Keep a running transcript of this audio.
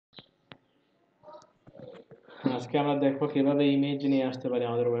আজকে আমরা দেখবো কিভাবে ইমেজ নিয়ে আসতে পারি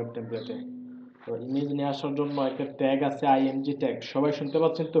আমাদের ওয়েব টেমপ্লেটে। তো ইমেজ নিয়ে আসার জন্য একটা ট্যাগ আছে আইএমজি ট্যাগ। সবাই শুনতে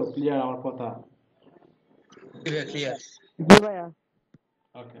পাচ্ছেন তো? ক্লিয়ার আমার কথা? ক্লিয়ার। জি ভাইয়া।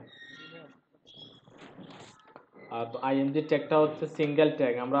 ওকে। তো আইএমজি ট্যাগটা হচ্ছে সিঙ্গেল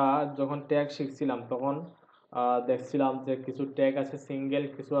ট্যাগ। আমরা যখন ট্যাগ শিখছিলাম তখন দেখছিলাম যে কিছু ট্যাগ আছে সিঙ্গেল,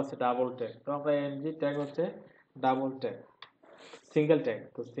 কিছু আছে ডাবল ট্যাগ। তো আমরা আইএমজি ট্যাগ হচ্ছে ডাবল ট্যাগ, সিঙ্গেল ট্যাগ।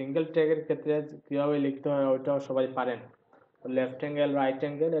 তো সিঙ্গেল ট্যাগের ক্ষেত্রে কিভাবে লিখতে হয় ওইটাও সবাই পারেন। লেফট অ্যাঙ্গেল রাইট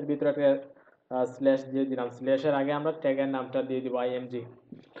অ্যাঙ্গেল এর ভিতরে একটা স্ল্যাশ দিয়ে দিলাম। স্ল্যাশের আগে আমরা ট্যাগের নামটা দিয়ে দিব আইএমজি।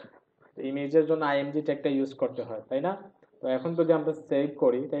 ইমেজের জন্য আইএমজি ট্যাগটা ইউজ করতে হয়, তাই না? তো এখন যদি আমরা সেভ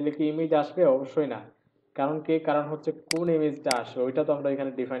করি তাহলে কি ইমেজ আসবে? অবশ্যই না। কারণ কি? কারণ হচ্ছে কোন ইমেজটা আসবে ওইটা তো আমরা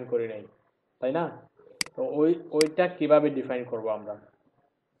এখানে ডিফাইন করি নাই, তাই না? তো ওইটা কিভাবে ডিফাইন করব আমরা?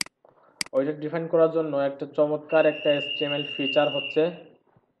 ওইটা ডিফাইন করার জন্য একটা চমৎকার একটা HTML ফিচার হচ্ছে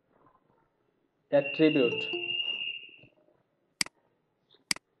অ্যাট্রিবিউট।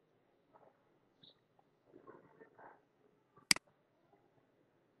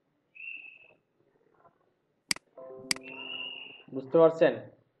 বুঝতে পারছেন?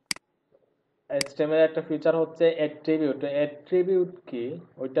 HTML একটা ফিচার হচ্ছে অ্যাট্রিবিউট। অ্যাট্রিবিউট কি?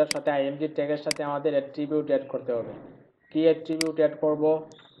 ওইটার সাথে আইএমজি ট্যাগের সাথে আমাদের অ্যাট্রিবিউট অ্যাড করতে হবে। কি অ্যাট্রিবিউট অ্যাড করব?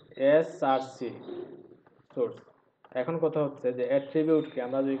 SRC source. এখন কথা হচ্ছে যে অ্যাট্রিবিউট কি?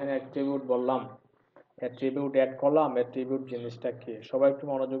 আমরা যেখানে অ্যাট্রিবিউট বললাম, অ্যাট্রিবিউট অ্যাড করলাম, অ্যাট্রিবিউট জিনিসটা কি? সবাই একটু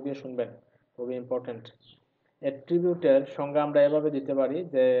মনোযোগ দিয়ে শুনবেন, খুবই ইম্পর্টেন্ট। অ্যাট্রিবিউটের সংজ্ঞা আমরা এভাবে দিতে পারি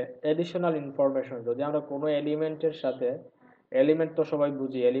যে এডিশনাল ইনফরমেশন। যদি আমরা কোনো এলিমেন্টের সাথে, এলিমেন্ট তো সবাই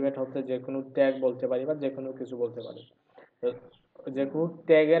বুঝি, এলিমেন্ট হচ্ছে যে কোনো ট্যাগ বলতে পারি বা যে কোনো কিছু বলতে পারি। তো যে কোনো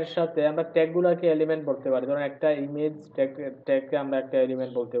ট্যাগের সাথে আমরা ট্যাগগুলোকে এলিমেন্ট বলতে পারি। ধরুন একটা ইমেজ ট্যাগকে আমরা একটা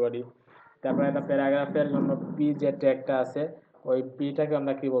এলিমেন্ট বলতে পারি। তারপরে একটা প্যারাগ্রাফের জন্য পি যে ট্যাগটা আছে ওই পিটাকে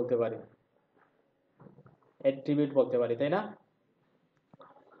আমরা কি বলতে পারি? অ্যাট্রিবিউট বলতে পারি, তাই না?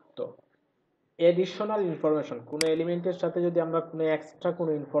 তো এডিশনাল ইনফরমেশন, কোনো এলিমেন্টের সাথে যদি আমরা কোনো এক্সট্রা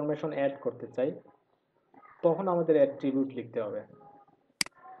কোনো ইনফরমেশন অ্যাড করতে চাই তখন আমাদের অ্যাট্রিবিউট লিখতে হবে।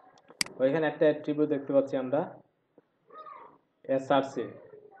 ওইখানে একটা অ্যাট্রিবিউট দেখতে পাচ্ছি আমরা, এসআরসি।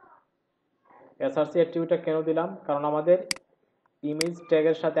 এসআরসি অ্যাট্রিবিউটটা কেন দিলাম? কারণ আমাদের ইমেজ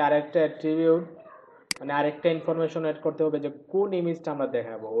ট্যাগের সাথে আরেকটা অ্যাট্রিবিউট মানে আরেকটা ইনফরমেশন অ্যাড করতে হবে যে কোন ইমেজটা আমরা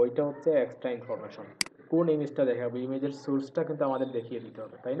দেখাবো। ওইটা হচ্ছে এক্সট্রা ইনফরমেশন। কোন ইমেজটা দেখাবো, ইমেজের সোর্সটা কিন্তু আমাদের দেখিয়ে দিতে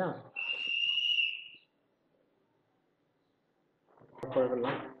হবে, তাই না? করে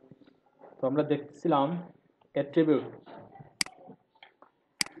ফেললাম। তো আমরা দেখছিলাম অ্যাট্রিবিউট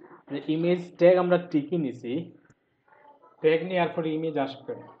যে ইমেজ ট্যাগ আমরা ঠিকই নিছি, ট্যাগ নেওয়ার পরে ইমেজ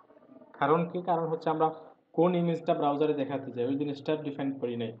আসবে। কারণ কি? কারণ হচ্ছে আমরা কোন ইমেজটা ব্রাউজারে দেখাতে চাই ওই জিনিসটা ডিফাইন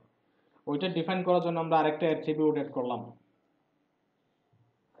করি নাই। ওইটা ডিফাইন করার জন্য আমরা আরেকটা অ্যাট্রিবিউট অ্যাড করলাম,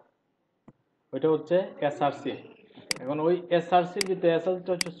 ওইটা হচ্ছে এসআরসি। এখন ওই এসআরসির ভিতরে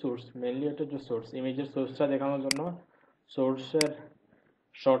এসআরসিটা হচ্ছে সোর্স, মেইনলি এটা হচ্ছে সোর্স, ইমেজের সোর্সটা দেখানোর জন্য সোর্সের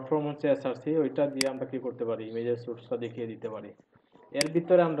শর্ট ফর্ম হচ্ছে এসআরসি। ওইটা দিয়ে আমরা কি করতে পারি? ইমেজের সোর্সটা দেখিয়ে দিতে পারি। এর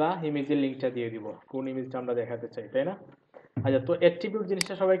ভিতরে আমরা ইমেজের লিঙ্কটা দিয়ে দিব কোন ইমেজটা আমরা দেখাতে চাই, তাই না? আচ্ছা, তো অ্যাট্রিবিউট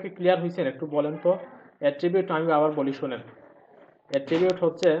জিনিসটা সবাইকে ক্লিয়ার হয়েছেন? একটু বলেন তো অ্যাট্রিবিউট। আমি আবার বলি শুনেন। অ্যাট্রিবিউট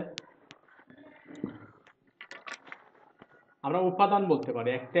হচ্ছে আমরা উপাদান বলতে পারি।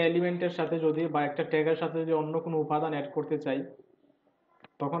 একটা এলিমেন্টের সাথে যদি বা একটা ট্যাগের সাথে যদি অন্য কোনো উপাদান অ্যাড করতে চাই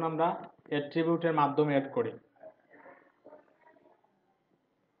তখন আমরা অ্যাট্রিবিউটের মাধ্যমে অ্যাড করি।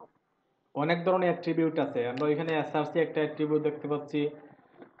 অনেক ধরনের অ্যাট্রিবিউট আছে। আমরা এখানে এসআরসি একটা অ্যাট্রিবিউট দেখতে পাচ্ছি,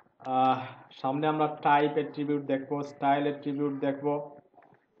 সামনে আমরা টাইপ অ্যাট্রিবিউট দেখবো, স্টাইল অ্যাট্রিবিউট দেখবো,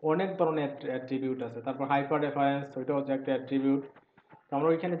 অনেক ধরনের অ্যাট্রিবিউট আছে। তারপর হাইপার রেফারেন্স, ওইটা হচ্ছে একটা অ্যাট্রিবিউট। আমরা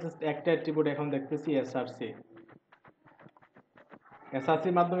ওইখানে জাস্ট একটা অ্যাট্রিবিউট এখন দেখতেছি এসআরসি।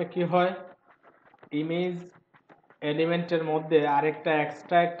 এসআরসির মাধ্যমে কি হয়? ইমেজ এলিমেন্টের মধ্যে আরেকটা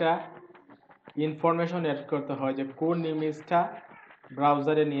এক্সট্রা একটা ইনফরমেশন অ্যাড করতে হয় যে কোন ইমেজটা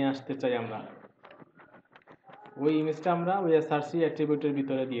ব্রাউজারে নিয়ে আসতে চাই আমরা। ওই ইমেজটা আমরা ওই এসআরসি অ্যাট্রিবিউটের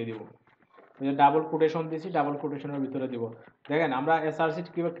ভিতরে দিয়ে দিব। ওই যে ডাবল কোটেশন দিয়েছি, ডাবল কোটেশনের ভিতরে দিব। দেখেন আমরা এসআরসি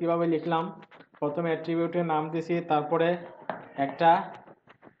কিভাবে লিখলাম। প্রথমে অ্যাট্রিবিউটের নাম দিয়েছি, তারপরে একটা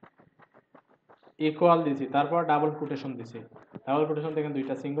ইকুয়াল দিয়েছি, তারপর ডাবল কোটেশন দিয়েছি। ডাবল কোটেশন দেখেন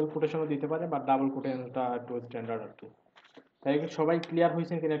দুইটা, সিঙ্গেল কোটেশনও দিতে পারে, বাট ডাবল কোটেশনটা একটু স্ট্যান্ডার্ড আর কি। তাই সবাই ক্লিয়ার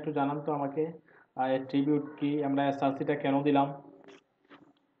হয়েছেন কিনা একটু জানান তো আমাকে। অ্যাট্রিবিউট কি, আমরা এসআরসিটা কেন দিলাম?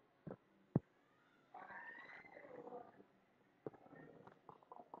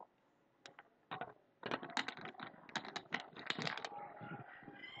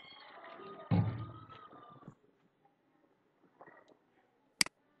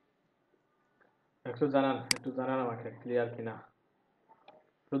 একটু জানান আমাকে ক্লিয়ার কিনা।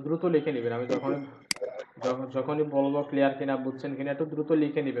 একটু দ্রুত লিখে নেবেন, আমি যখন যখনই বলবো ক্লিয়ার কিনা বুঝছেন কিনা একটু দ্রুত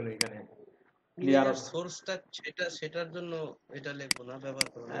লিখে নেবেন ওইখানে ক্লিয়ার। এর সোর্সটা সেটার জন্য এটা লিখবো না, ব্যবহার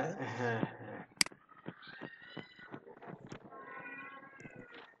করব না। হ্যাঁ,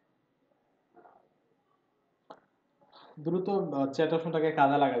 দ্রুত চ্যাট অপশনটাকে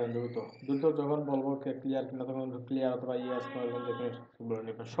কাজে লাগাবেন। দ্রুত দ্রুত যখন বলবো ক্লিয়ার কিনা তখন ক্লিয়ার অথবা ইয়েস নো এরকম দেখে বলে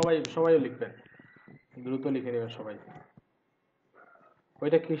নেবেন। সবাই লিখবেন, দ্রুত লিখে নেবেন সবাই।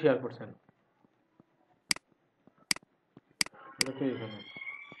 ওইটা কি শেয়ার করছেন? ওটা কি এখানে?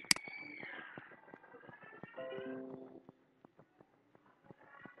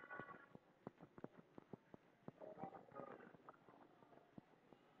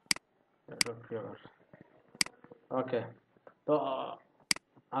 ওকে, তো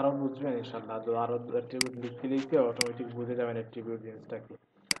আরো বুঝবেন ইনশাল্লাহ। তো আরো অ্যাট্রিবিউট লিখতে লিখতে অটোমেটিক বুঝে যাবেন অ্যাট্রিবিউট জিনিসটা কি।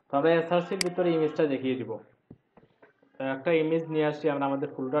 তবে এসআরসির ভিতরে ইমেজটা দেখিয়ে দিব। একটা ইমেজ নিয়ে আসছি আমরা আমাদের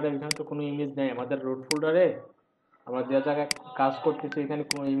ফোল্ডারে। এখানে তো কোনো ইমেজ নেই আমাদের রুট ফোল্ডারে। আমরা যে জায়গায় কাজ করতেছি এখানে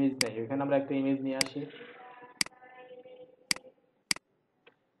কোনো ইমেজ নেই, এখানে আমরা একটা ইমেজ নিয়ে আসি।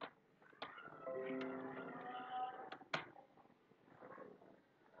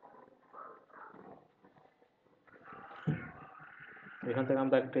 এখান থেকে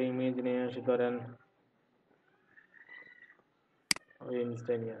আমরা একটা ইমেজ নিয়ে আসি, ধরেন ওই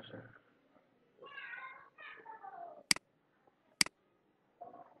ইমেজটাই নিয়ে আসে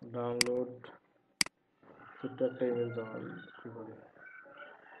ডাউনলোড। ছোট্ট একটা ইমেজ কি বলি,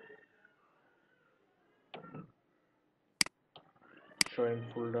 শোয়িং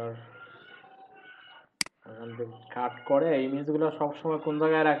ফোল্ডার। এখান থেকে কাট করে ইমেজগুলো সবসময় কোন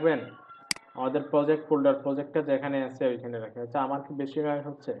জায়গায় রাখবেন? আমাদের প্রজেক্ট ফোল্ডার, প্রজেক্টটা যেখানে আছে ওইখানে রাখবেন। আচ্ছা, আমার কি বেশি নয়েজ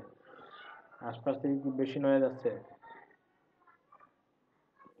হচ্ছে? আশপাশ থেকে কি বেশি নয়েজ আছে?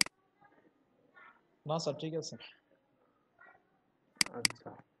 না স্যার, ঠিক আছে।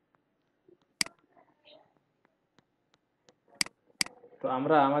 আচ্ছা, তো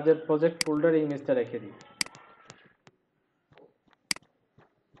আমরা আমাদের প্রজেক্ট ফোল্ডারে ইমেজটা রেখে দিই।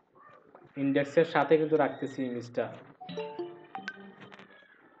 ইন্ডেক্সের সাথে কিন্তু রাখতেছি ইমেজটা।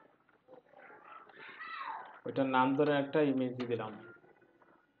 ওইটার নাম ধরে একটা ইমেজ দিয়ে দিলাম,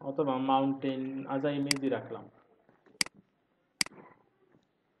 অথবা মাউন্টেন আজা ইমেজই রাখলাম।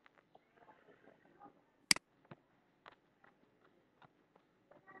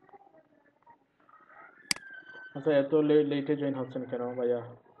 আচ্ছা, এত লেটে জয়েন হচ্ছেন কেন ভাইয়া?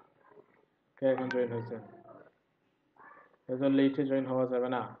 কে এখন জয়েন হয়েছেন? এত লেটে জয়েন হওয়া যাবে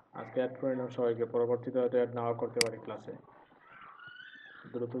না। আজকে অ্যাড করে নিলাম সবাইকে, পরবর্তীতে হয়তো অ্যাড নাও করতে পারি ক্লাসে।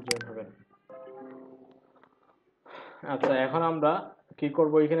 দ্রুত জয়েন হবেন। আচ্ছা, এখন আমরা কি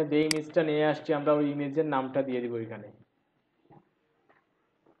করব, এখানে যে ইমেজটা নিয়ে আসছি আমরা ওই ইমেজের নামটা দিয়ে দিব এখানে।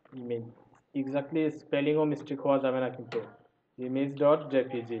 ইমেজ এক্স্যাক্টলি স্পেলিংও মিস্টেক হওয়া যাবে না কিন্তু। ইমেজ ডট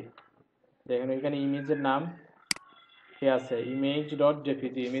জেপিজি, দেখেন এখানে ইমেজের নাম কি আছে, ইমেজ ডট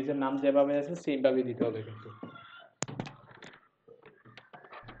জেপিজি। ইমেজের নাম যেভাবে আছে সেইভাবে দিতে হবে কিন্তু।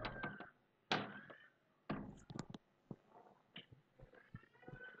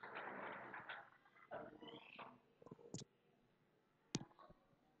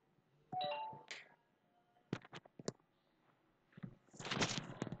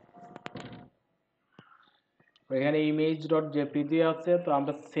 এখানে ইমেজ ডট জেপিজি আছে, তো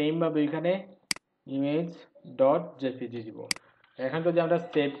আমরা সেম ভাবে এখানে ইমেজ ডট জেপিজি দিব। এখন যদি আমরা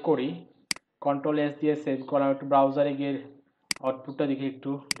সেভ করি, কন্ট্রোল এস দিয়ে সেভ করলাম, একটু ব্রাউজারে গিয়ে আউটপুটটা দেখি, একটু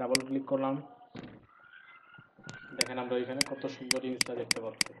ডাবল ক্লিক করলাম, দেখেন আমরা এখানে কত সুন্দর ইমেজটা দেখতে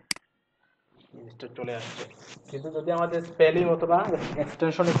পাচ্ছি। ইমেজটা চলে আসছে। কিন্তু যদি আমাদের স্পেলিং অথবা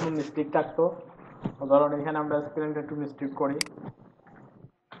এক্সটেনশনে কোনো মিস্টেক থাকতো, ধরুন এখানে আমরা স্পেলিংটা একটু মিস্টেক করি,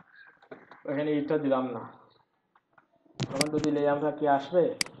 এখানে এটা দিলাম না, তখন যদি আমরা কি আসবে,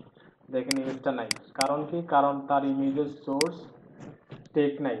 দেখেন ইমেজটা নাই। কারণ কি? কারণ তার ইমেজের সোর্স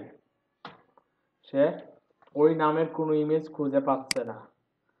টেক নাই, সে ওই নামের কোনো ইমেজ খুঁজে পাচ্ছে না।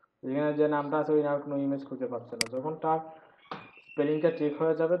 এখানে যে নামটা আছে ওই নামের কোনো ইমেজ খুঁজে পাচ্ছে না। যখন তার স্পেলিংটা ঠিক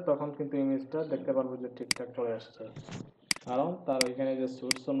হয়ে যাবে তখন কিন্তু ইমেজটা দেখতে পারবো যে ঠিকঠাক চলে আসছে, কারণ তার ওইখানে যে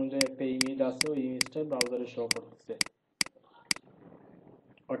সোর্স অনুযায়ী একটা ইমেজ আছে ওই ইমেজটা ব্রাউজারে শো করতেছে।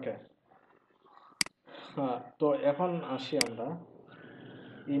 ওকে, হ্যাঁ, তো এখন আসি আমরা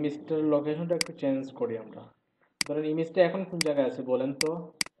ইমেজটার লোকেশনটা একটু চেঞ্জ করি আমরা। ধরেন ইমেজটা এখন কোন জায়গায় আছে বলেন তো?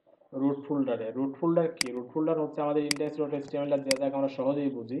 রুট ফোল্ডারে। রুট ফোল্ডার কি? রুট ফোল্ডার হচ্ছে আমাদের ইন্ডেক্স ডট এচটিএমএলটা যে জায়গায় আমরা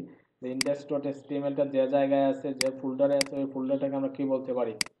সহজেই বুঝি যে ইন্ডেক্স ডট এচটিএমএলটা যে জায়গায় আছে, যে ফোল্ডারে আছে, ওই ফোল্ডারটাকে আমরা কি বলতে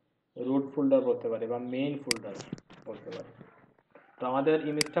পারি? রুট ফোল্ডার বলতে পারি বা মেইন ফোল্ডার বলতে পারি। তো আমাদের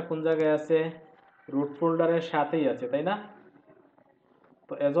ইমেজটা কোন জায়গায় আছে? রুট ফোল্ডারের সাথেই আছে, তাই না?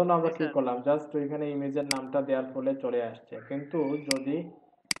 তো এজন্য আমরা কি করলাম, জাস্ট ওইখানে ইমেজের নামটা দেওয়ার ফলে চলে আসছে। কিন্তু যদি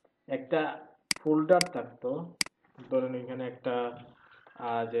একটা ফোল্ডার থাকতো, ধরেন এখানে একটা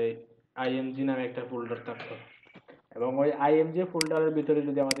যে আইএমজি নামে একটা ফোল্ডার থাকতো, এবং ওই আইএমজি ফোল্ডারের ভিতরে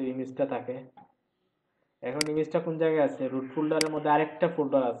যদি আমাদের ইমেজটা থাকে, এখন ইমেজটা কোন জায়গায় আছে, রুট ফোল্ডারের মধ্যে আরেকটা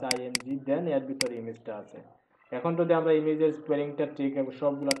ফোল্ডার আছে আইএমজি, দেন এর ভিতরে ইমেজটা আছে। এখন যদি আমরা ইমেজের স্পেলিংটা ঠিক এবং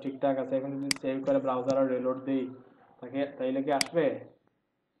সবগুলো ঠিকঠাক আছে, এখন যদি সেভ করে ব্রাউজারে রিলোড দিই, তাইলে কি আসবে?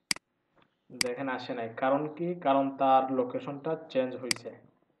 দেখেন আসে নাই। কারণ কি? কারণ তার লোকেশনটা চেঞ্জ হয়েছে।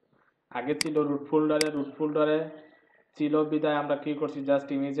 আগে ছিল রুট ফোল্ডারে ছিল বিদায় আমরা কি করছি, জাস্ট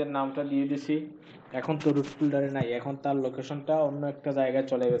ইমেজের নামটা দিয়ে দিছি। এখন তো রুট ফোল্ডারে নাই, এখন তার লোকেশনটা অন্য একটা জায়গায়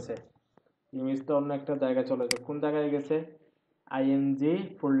চলে গেছে, ইমেজটা অন্য একটা জায়গায় চলে গেছে। কোন জায়গায় গেছে? আইএনজি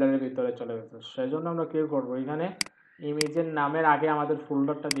ফোল্ডারের ভিতরে চলে গেছে। সেই জন্য আমরা কি করবো, এখানে ইমেজের নামের আগে আমাদের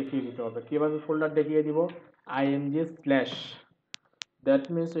ফোল্ডারটা দেখিয়ে দিতে হবে। কিভাবে ফোল্ডার দেখিয়ে দিব? আইএনজি স্ল্যাশ, দ্যাট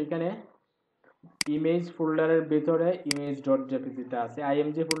মিনস ওইখানে ইমেজ ফোল্ডারের ভিতরে ইমেজ ডট জেপিজিটা আছে,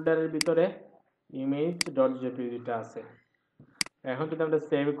 আইএমজি ফোল্ডারের ভিতরে ইমেজ ডট জেপিজিটা আছে। এখন যদি আমরা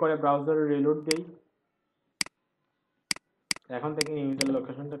সেভ করে ব্রাউজারে রিলোড দিই, এখন থেকে ইমেজের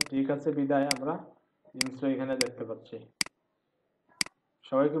লোকেশনটা ঠিক আছে বিদায় আমরা ইমেজটা এখানে দেখতে পাচ্ছি।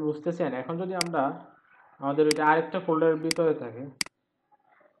 সবাই কি বুঝতেছেন? এখন যদি আমরা আমাদের ওইটা আরেকটা ফোল্ডারের ভিতরে থাকে,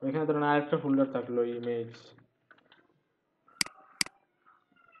 ওইখানে ধরুন আরেকটা ফোল্ডার থাকলো ইমেজ,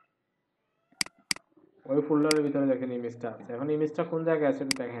 ওই ফোল্ডারের ভিতরে দেখেন ইমেজটা আছে। এখন ইমেজটা কোন জায়গায় আছে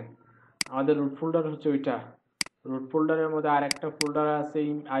দেখেন, আমাদের রুট ফোল্ডার হচ্ছে ওইটা, রুট ফোল্ডারের মধ্যে আরেকটা ফোল্ডার আছে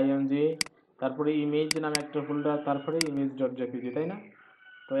আইএমজি, তারপরে ইমেজ নামে একটা ফোল্ডার, তারপরে ইমেজ ডট জেপিজি, তাই না?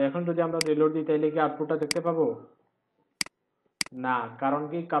 তো এখন যদি আমরা রিলোড দিই তাহলে কি আউটপুটটা দেখতে পাবো? না। কারণ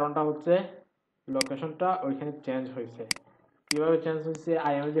কি? কারণটা হচ্ছে লোকেশনটা ওইখানে চেঞ্জ হয়েছে। কিভাবে চেঞ্জ হয়েছে?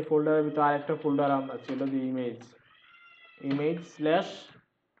 আইএমজি ফোল্ডারের ভিতরে আরেকটা ফোল্ডার আমরা ছিল যে image slash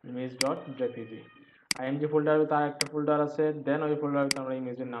image dot JPG, IMG ফোল্ডারের ভিতরে আরেকটা ফোল্ডার আছে, দেন ওই ফোল্ডারের ভিতরে আমরা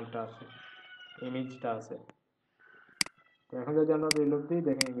ইমেজের নামটা আছে, ইমেজটা আছে। তো এখন যদি আমরা রিলোড দিই,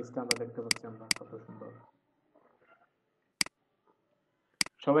 দেখেন ইমেজটা আমরা দেখতে পাচ্ছি আমরা কত সুন্দর।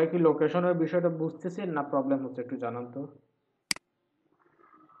 সবাই কি লোকেশনের বিষয়টা বুঝতেছেন না প্রবলেম হচ্ছে? একটু জানান তো।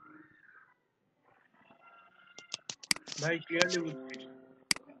 ভাই ক্লিয়ারলি বুঝছি।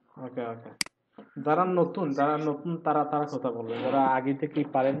 ওকে ওকে। যারা নতুন তারা তারা কথা বলবেন, যারা আগে থেকেই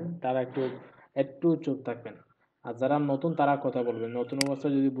পারেন তারা একটু একটু চুপ থাকবেন। আর যারা নতুন তারা কথা বলবেন, নতুন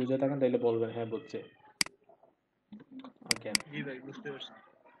অবস্থায় যদি বুঝে থাকেন তাহলে বলবেন হ্যাঁ বুঝছে। ওকে। জি ভাই বুঝতে পারছি।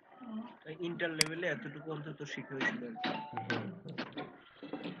 ইন্টার লেভেলে এতটুকু অন্তত শিখে হয়েছিল আর কি।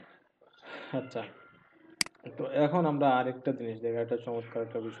 আচ্ছা, তো এখন আমরা আরেকটা জিনিস দেখি, একটা চমৎকার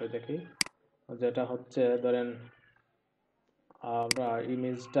একটা বিষয় দেখি, যেটা হচ্ছে ধরেন আমরা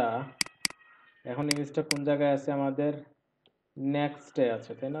ইমেজটা কোন জায়গায় আছে আমাদের, নেক্সটে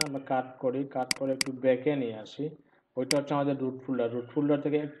আছে তাই না? আমরা কাট করে একটু ব্যাকে নিয়ে আসি। ওইটা হচ্ছে আমাদের রুট ফোল্ডার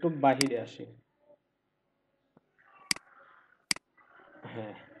থেকে একটু বাহিরে আসি।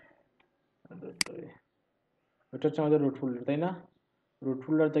 হ্যাঁ, ওইটা হচ্ছে আমাদের রুট ফোল্ডার তাই না? রুট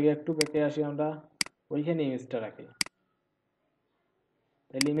ফোল্ডার থেকে একটু ব্যাকে আসি আমরা, ওইখানে ইমেজটা রাখি।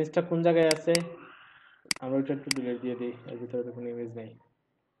 তাহলে ইমেজটা কোন জায়গায় আছে? আমরা ওইটা একটু ডিলিট দিয়ে দিই, এর ভিতরে তো কোনো ইমেজ নেই।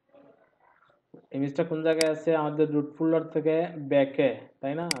 ইমেজটা কোন জায়গায় আছে? আমাদের রুট ফোল্ডার থেকে ব্যাকে,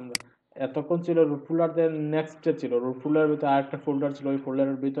 তাই না? আমরা এতক্ষণ ছিল রুট ফোল্ডার নেক্সটে ছিল, রুট ফোল্ডারের ভিতরে আরেকটা ফোল্ডার ছিল, ওই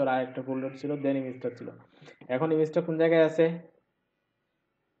ফোল্ডারের ভিতরে আরেকটা ফোল্ডার ছিল, দেন ইমেজটা ছিল। এখন ইমেজটা কোন জায়গায় আছে?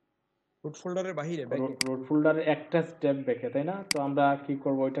 রুট ফোল্ডারের বাহিরে ব্যাকে। রুট ফোল্ডারের একটা স্টেপ ব্যাকে, তাই না? তো আমরা কি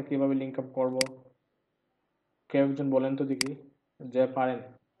করব, ওইটা কিভাবে লিংক আপ করব? কেউ একজন বলেন তো দেখি, যে পারেন।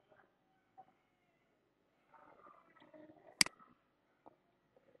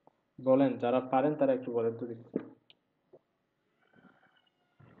 বলেন, যারা পারেন তারা একটু বলেন তো দেখি।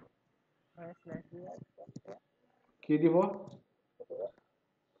 কি দিব?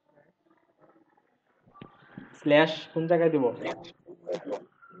 স্ল্যাশ কোন জায়গায় দিব?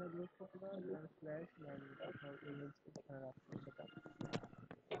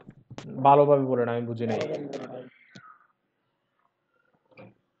 ভালোভাবে বলেন, আমি বুঝি নাই।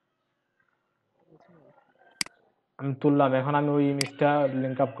 আমি তুললাম, এখন আমি ওই ইমেজটা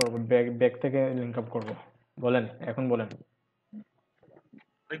লিংক আপ করবো, ব্যাক থেকে লিংক আপ করবো। বলেন, এখন বলেন।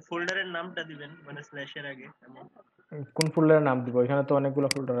 ওই ফোল্ডারের নামটা দিবেন মানে স্ল্যাশের আগে এমন। কোন ফোল্ডারের নাম দিব? এখানে তো অনেকগুলো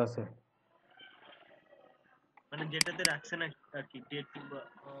ফোল্ডার আছে। মানে যেটাতে রাখছেন আর কি ডেট বা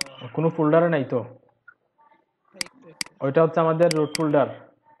কোনো ফোল্ডারে নাই তো। ওইটা হচ্ছে আমাদের রুট ফোল্ডার।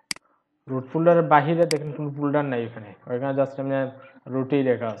 রুট ফোল্ডারের বাহিরে দেখেন কোনো ফোল্ডার নাই এখানে, ওইখানে জাস্ট এমনি রুটেই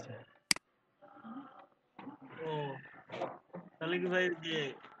লেখা আছে। ও তাহলে কি ভাই যে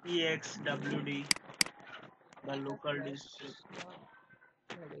EX-WD বা লোকাল ডিস্ক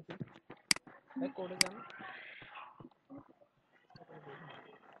কোডে যান।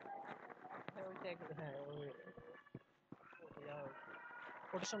 হ্যাঁ ওই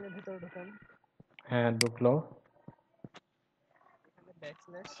ফটোশপের ভিতরে ঢোকেন, হ্যাঁ ঢুকলো। এখানে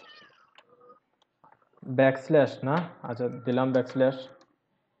ব্যাকস্ল্যাশ, ব্যাকস্ল্যাশ না, আচ্ছা দিলাম ব্যাকস্ল্যাশ।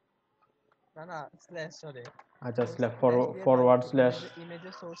 না না স্ল্যাশ, সরি আচ্ছা ওই স্ল্যাশ স্ল্যাশ দিয়ে দেন ফরওয়ার্ড স্ল্যাশ।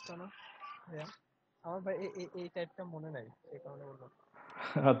 ইমেজের সোর্সটা না দেন। আমার ভাই এই টাইপটা মনে নাই, সেই কারণে বললাম।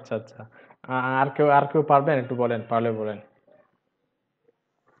 আচ্ছা আচ্ছা, আর কেউ পারবেন? একটু বলেন, পারলে বলেন।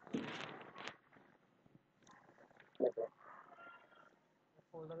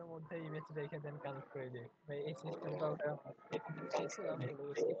 ফোল্ডারের মধ্যে ইমেজ রেখে দেন, কানেক্ট করে দিই ভাই। এই সিস্টেমটা ওটা একটু চাইছিলাম, ভুলে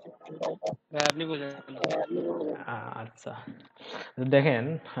গেছি ভাই, আপনি বলেন। আচ্ছা দেখেন,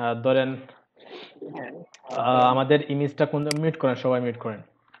 ধরেন আমাদের ইমেজটা কোন, মিট করেন সবাই, মিট করেন।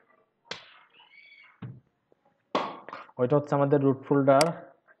 ওইটা হচ্ছে আমাদের রুট ফোল্ডার।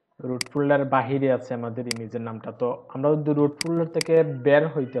 রুট ফোল্ডার বাহিরে আছে আমাদের ইমেজের নামটা। তো আমরা যদি রুট ফোল্ডার থেকে বের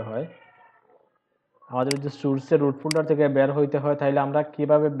হইতে হয়, আমাদের যদি সোর্সে রুট ফোল্ডার থেকে বের হইতে হয়, তাহলে আমরা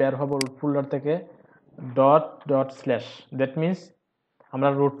কিভাবে বের হব রুট ফোল্ডার থেকে? Dot dot slash, that means আমরা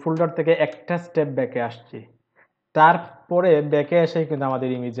রুট ফোল্ডার থেকে একটা স্টেপ ব্যাকে আসছি, তারপরে ব্যাকে এসে কিন্তু আমাদের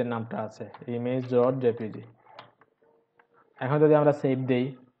ইমেজের নামটা আছে, ইমেজ ডট জেপিজি। এখন যদি আমরা সেভ দেই,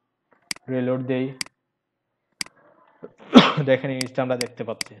 রিলোড দেই, দেখেন ইমেজটা আমরা দেখতে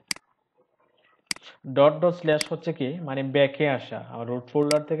পাচ্ছি। ডট ডট স্ল্যাশ হচ্ছে কি, মানে ব্যাকে আসা, আর রুট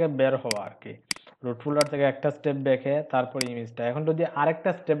ফোল্ডার থেকে বের হওয়া আর কি। রুট ফোল্ডার থেকে একটা স্টেপ ব্যাকে, তারপর ইমেজটা। এখন যদি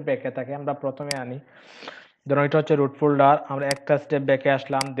আরেকটা স্টেপ ব্যাকে থাকে, আমরা প্রথমে আনি, ধরুন এটা হচ্ছে রুট ফোল্ডার, আমরা একটা স্টেপ ব্যাকে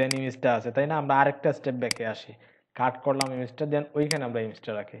আসলাম, দেন ইমেজটা আছে, তাই না? আমরা আরেকটা স্টেপ ব্যাকে আসি, কাট করলাম ইমেজটা, দেন ওইখানে আমরা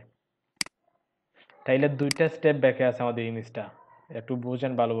ইমেজটা রাখি। তাইলে দুইটা স্টেপ ব্যাকে আছে আমাদের ইমেজটা। একটু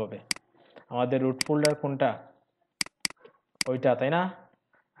বুঝেন ভালোভাবে, আমাদের রুট ফোল্ডার কোনটা? ওইটা, তাই না?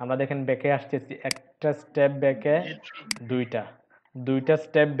 আমরা দেখেন ব্যাকে আসতেছি, একটা স্টেপ ব্যাকে, দুইটা দুইটা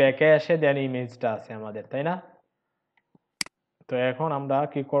স্টেপ ব্যাকে এসে দেন ইমেজটা আছে আমাদের, তাই না? তো এখন আমরা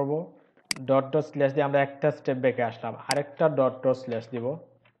কি করব, ডট ডট স্ল্যাশ দিয়ে আমরা একটা স্টেপ ব্যাকে আসলাম, আরেকটা ডট ডট স্ল্যাশ দিব,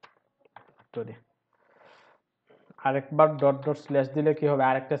 যদি আরেকবার ডট ডট স্ল্যাশ দিলে কি হবে,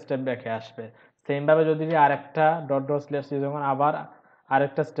 আরেকটা স্টেপ ব্যাকে আসবে। সেম ভাবে যদি আরেকটা ডট ডট স্ল্যাশ দিয়ে যখন আবার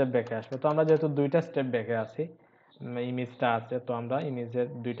আরেকটা স্টেপ ব্যাকে আসবে, তো আমরা যেহেতু দুইটা স্টেপ ব্যাকে আছি, ইমেজটা আছে, তো আমরা ইমেজের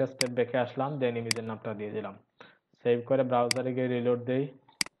দুইটা স্টেপ ব্যাকে আসলাম, দেন ইমেজের নামটা দিয়ে দিলাম। সেভ করে ব্রাউজারে গিয়ে রিলোড দেই,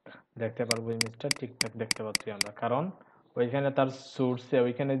 দেখতে পারবো ইমেজটা ঠিকঠাক দেখতে পাচ্ছি আমরা, কারণ ওইখানে তার সোর্সে,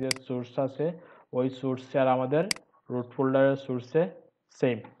 ওইখানে যে সোর্স আছে, ওই সোর্সে আর আমাদের রুট ফোল্ডারের সোর্সে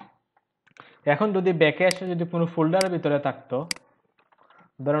সেম। এখন যদি ব্যাকে এসে যদি কোনো ফোল্ডারের ভিতরে থাকতো,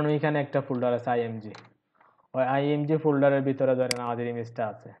 ধরুন ওইখানে একটা ফোল্ডার আছে আইএমজি, ওই আইএমজি ফোল্ডারের ভিতরে ধরেন আমাদের ইমেজটা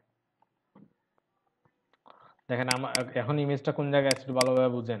আছে। দেখেন এখন ইমেজটা কোন জায়গায় আছে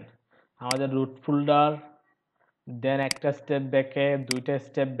ভালোভাবে বুঝেন। আমাদের রুট ফোল্ডার, দেন একটা স্টেপ ব্যাকে, দুইটা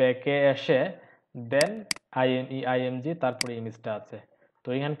স্টেপ ব্যাকে এসে দেন আইএমজি, তারপরে ইমেজটা আছে। তো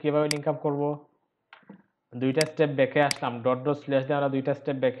এখানে কিভাবে লিঙ্ক আপ করবো, দুইটা স্টেপ ব্যাকে আসলাম, ডট ডট স্ল্যাশ দিয়ে আমরা দুইটা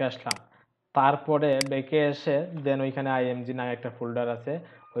স্টেপ ব্যাকে আসলাম, তারপরে ব্যাকে এসে দেন ওইখানে আইএমজি নামে একটা ফোল্ডার আছে,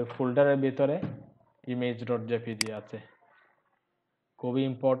 ওই ফোল্ডারের ভিতরে ইমেজ ডট জেপিজি আছে। খুবই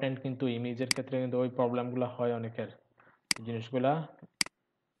ইম্পর্টেন্ট, কিন্তু ইমেজের ক্ষেত্রে কিন্তু ওই প্রবলেমগুলো হয় অনেকের, এই জিনিসগুলা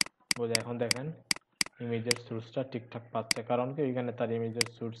বোঝা। এখন দেখেন ইমেজের সোর্সটা ঠিকঠাক পাচ্ছে, কারণ কি ওইখানে তার ইমেজের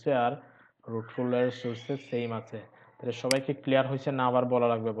সোর্সে আর রুট ফোল্ডারের সোর্সে সেম আছে। তাহলে সবাইকে ক্লিয়ার হয়েছে না, আবার বলা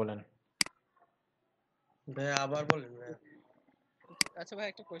লাগবে বলেন? ভাই আবার বলেন ভাই। আচ্ছা ভাই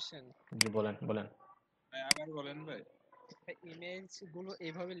একটা কোশ্চেন, জি বলেন বলেন। ভাই আবার বলেন ভাই। ইমেজ গুলো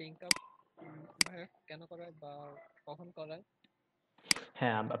এইভাবে লিংক আপ ভাই কেন করায় বা কখন করায়?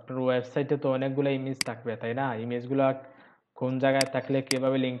 হ্যাঁ, আপনার ওয়েবসাইটে তো অনেকগুলো ইমেজ থাকবে, তাই না? ইমেজগুলো কোন জায়গায় থাকলে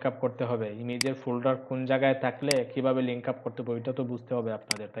কিভাবে লিঙ্ক আপ করতে হবে, ইমেজের ফোল্ডার কোন জায়গায় থাকলে কিভাবে লিঙ্ক আপ করতে হবে, ওইটা তো বুঝতে হবে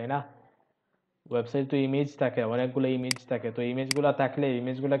আপনাদের, তাই না? ওয়েবসাইট তো ইমেজ থাকে, অনেকগুলো ইমেজ থাকে, তো ইমেজগুলো থাকলে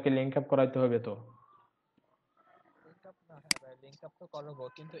ইমেজগুলোকে লিঙ্ক আপ করাইতে হবে তো। লিংক আপ না, হ্যাঁ ভাই লিংক আপ তো করাবো,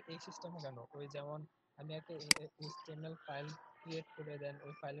 কিন্তু এই সিস্টেমে কেন? ওই যেমন আমি একটা HTML ফাইল ক্রিয়েট করে দেন,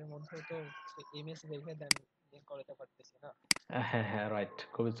 ওই ফাইলের মধ্যেও তো ইমেজ রেখে দেন, লিংক করাতে পারতেছি না। হ্যাঁ হ্যাঁ রাইট,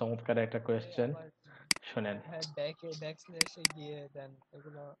 খুবই চমৎকার একটা কোয়েশ্চেন। আবার শোনেন, হ্যাঁ ব্যাকস্ল্যাশে গিয়ে দেন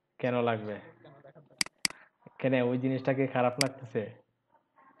এগুলো কেন লাগবে? কেন দেখাতে কেন ওই জিনিসটা কি খারাপ লাগতেছে?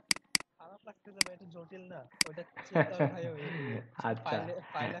 খারাপ লাগতেছে ভাই? এটা জটিল না? ওটা চিন্তা ভাই ওই আচ্ছা, ফাইলে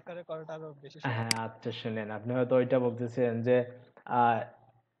ফাইল হ্যাঁ আকারে করাটা আরো বেশি সহজ। হ্যাঁ আচ্ছা শুনেন, আপনি হয়তো ওইটা বলতেছেন যে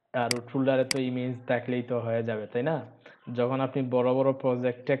রুট ফোল্ডারে তো ইমেজ থাকলেই তো হয়ে যাবে, তাই না? যখন আপনি বড় বড়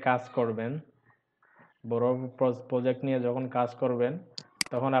প্রজেক্টে কাজ করবেন, বড় প্রজেক্ট নিয়ে যখন কাজ করবেন,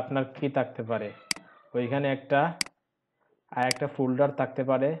 তখন আপনার কি থাকতে পারে, ওইখানে একটা আর একটা ফোল্ডার থাকতে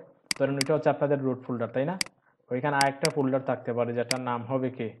পারে। ধরুন এটা হচ্ছে আপনাদের রুট ফোল্ডার, তাই না? ওইখানে আরেকটা ফোল্ডার থাকতে পারে যেটার নাম হবে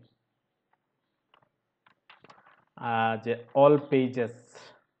কি, যে অল পেজেস,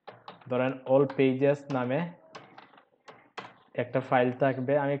 ধরেন অল পেজেস নামে একটা ফাইল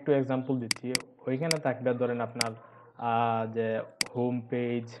থাকবে। আমি একটু এক্সাম্পল দিচ্ছি। ওইখানে থাকবে ধরেন আপনার যে হোম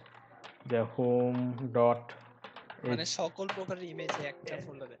পেজ, যে হোম ডট, মানে সকল প্রকারের ইমেজ একটা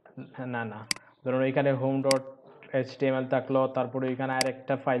ফোল্ডারে? না না, ধরুন এখানে হোম ডট এইচটিএমএল থাকলো, তারপরে এখানে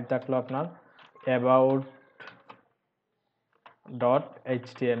আরেকটা ফাইল থাকলো আপনার অ্যাবাউট ডট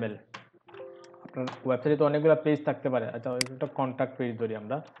এইচটিএমএল। আপনার ওয়েবসাইটে তো অনেকগুলো পেজ থাকতে পারে। আচ্ছা, একটা কন্ট্যাক্ট পেজ ধরি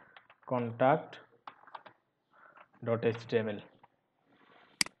আমরা, কন্ট্যাক্ট ডট এইচটিএমএল।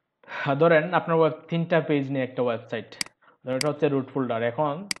 ধরেন আপনার তিনটা পেজ নিয়ে একটা ওয়েবসাইট, ধরেন এটা হচ্ছে রুট ফোল্ডার।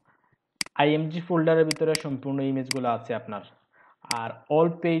 এখন আইএমজি ফোল্ডারের ভিতরে সম্পূর্ণ ইমেজগুলো আছে আপনার, আর অল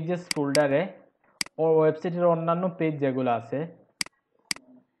পেজেস ফোল্ডারে ওয়েবসাইটের অন্যান্য পেজ যেগুলো আছে,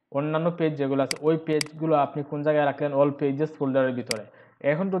 ওই পেজগুলো আপনি কোন জায়গায় রাখলেন? অল পেজেস ফোল্ডারের ভিতরে।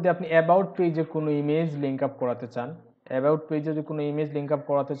 এখন যদি আপনি অ্যাবাউট পেজে কোনো ইমেজ লিঙ্ক আপ করাতে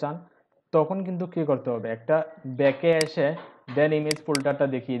চান, তখন কিন্তু কি করতে হবে? একটা ব্যাকে এসে দেন ইমেজ ফোল্ডারটা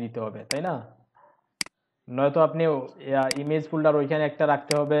দেখিয়ে দিতে হবে, তাই না? নয়তো আপনি ইমেজ ফোল্ডার ওইখানে একটা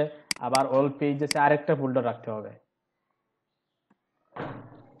রাখতে হবে, আবার অল পেজেসে আরেকটা ফোল্ডার রাখতে হবে।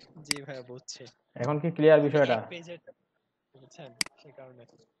 জি ভাইয়া, বুঝছি। এখন কি ক্লিয়ার আমি বিষয়টা? এক পেজের, বুঝছেন, সেই কারণে।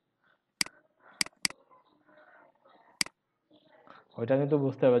 ওইটা কিন্তু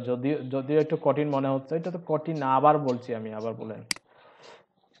বুঝতে হবে, যদিও যদিও একটু কঠিন মনে হচ্ছে। এটা তো কঠিন না, আবার বলছি আমি, আবার বলেন।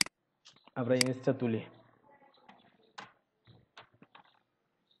 আমরা ইমেজটা তুলি।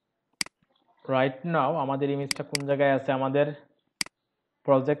 রাইট নাও আমাদের ইমেজটা কোন জায়গায় আছে? আমাদের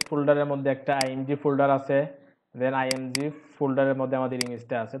প্রজেক্ট ফোল্ডারের মধ্যে একটা আইএমজি ফোল্ডার আছে, দেন আইএমজি ফোল্ডারের মধ্যে আমাদের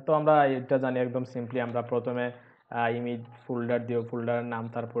ইমেজটা আছে। তো আমরা এটা জানি একদম সিম্পলি, আমরা প্রথমে ইমেজ ফোল্ডার দিও, ফোল্ডারের নাম,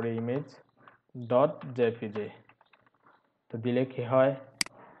 তারপরে ইমেজ ডট জেপিজি। তো দিলে কি হয়?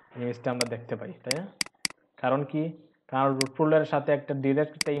 ইমেজটা আমরা দেখতে পাই, তাই না? কারণ কি? কারণ রুট ফোল্ডারের সাথে একটা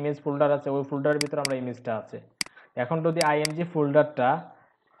ডিরেক্ট একটা ইমেজ ফোল্ডার আছে, ওই ফোল্ডারের ভিতরে আমরা ইমেজটা আছে। এখন যদি আইএমজি ফোল্ডারটা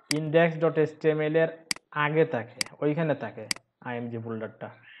ইন্ডেক্স ডট এইচটিএমএল এর আগে থাকে, ওইখানে থাকে আইএমজি ফোল্ডারটা।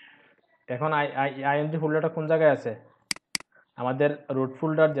 এখন আইএমজি ফোল্ডারটা কোন জায়গায় আছে? আমাদের রুট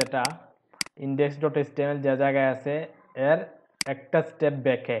ফোল্ডার যেটা ইন্ডেক্স ডট এইচটিএমএল যে জায়গায় আছে, এর একটা স্টেপ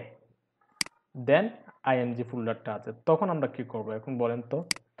ব্যাকে দেন আইএমজি ফোল্ডারটা আছে। তখন আমরা কি করব এখন বলেন তো?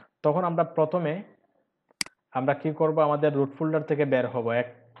 তখন আমরা প্রথমে আমরা কি করব? আমাদের রুট ফোল্ডার থেকে বের হব, এক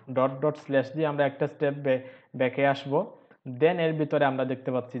ডট ডট স্ল্যাশ দিয়ে আমরা একটা স্টেপ ব্যাকে আসব। দেন এর ভিতরে আমরা দেখতে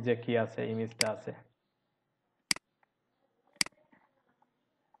পাচ্ছি যে কি আছে, ইমেজটা আছে।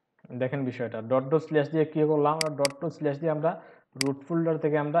 দেখেন বিষয়টা, ডট ডট স্ল্যাশ দিয়ে কি করলাম? আমরা ডট ডট স্ল্যাশ দিয়ে আমরা রুট ফোল্ডার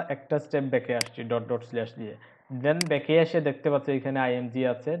থেকে আমরা একটা স্টেপ ব্যাকে আসছি ডট ডট স্ল্যাশ দিয়ে। দেন ব্যাকে এসে দেখতে পাচ্ছি এখানে আইএমজি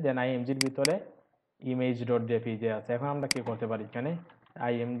আছে, দেন আইএমজির ভিতরে ইমেজ ডট জেপিজি আছে। এখন আমরা কি করতে পারি? এখানে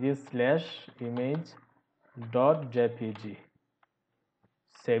IMG slash image dot JPG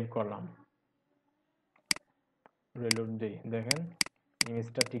save করলাম, রিলোড দিই, দেখেন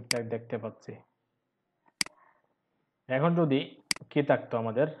ইমেজটা ঠিকঠাক দেখতে পাচ্ছি। এখন যদি কি থাকতো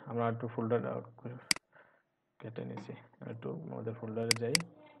আমাদের, আমরা একটু ফোল্ডার কেটে নিছি, একটু আমাদের ফোল্ডারে যাই।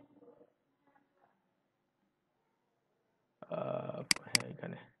 হ্যাঁ,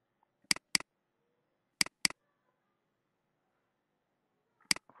 এখানে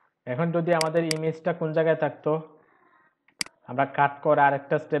এখন যদি আমাদের ইমেজটা কোন জায়গায় থাকতো, আমরা কাট করে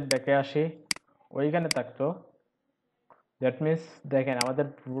আরেকটা স্টেপ ব্যাকে আসি, ওইখানে থাকতো। দ্যাট মিনস দেখেন আমাদের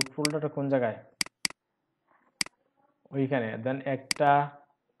রুট ফোল্ডারটা কোন জায়গায়? ওইখানে। দেন একটা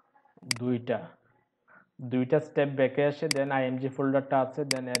দুইটা দুইটা স্টেপ ব্যাকে আসে, দেন আইএমজি ফোল্ডারটা আছে,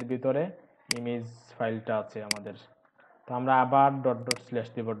 দেন এর ভিতরে ইমেজ ফাইলটা আছে আমাদের। তো আমরা আবার ডট ডট স্ল্যাশ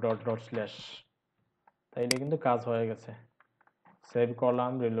দিব, ডট ডট স্ল্যাশ, তাইলে কিন্তু কাজ হয়ে গেছে। সেভ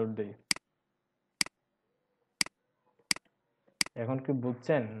করলাম, রিলোড দিই। এখন কি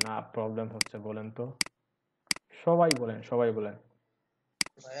বুঝছেন না প্রবলেম হচ্ছে বলেন তো? সবাই বলেন, সবাই বলেন।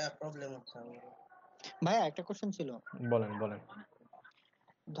 ভাইয়া প্রবলেম হচ্ছে। ভাইয়া একটা কোশ্চেন ছিল। বলেন বলেন।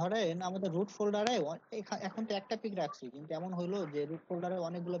 ধরেন আমাদের রুট ফোল্ডারে এখন তো একটা পিক রাখছি, কিন্তু এমন হইলো যে রুট ফোল্ডারে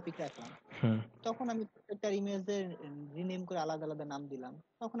অনেকগুলো পিক রাখলাম। তখন আমি প্রত্যেকটা ইমেজের রিনেম করে আলাদা আলাদা নাম দিলাম।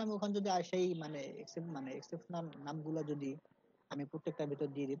 তখন আমি ওখানে যদি সেই এক্সেপশনাল নামগুলো যদি আমি প্রত্যেকটার ভিতর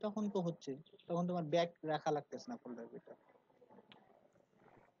দিয়ে দিই, তখন তো হচ্ছে, তখন তোমার ব্যাক রাখা লাগতেছে না ফোল্ডার ভিতর।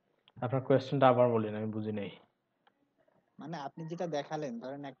 আপনার কোয়েশ্চেনটা আবার বলেন, আমি বুঝি নাই। মানে আপনি যেটা দেখালেন,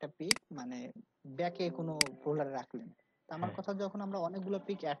 ধরেন একটা পিক মানে ব্যাকে কোনো ফোল্ডারে রাখলেন। আমার কথা, যখন আমরা অনেকগুলো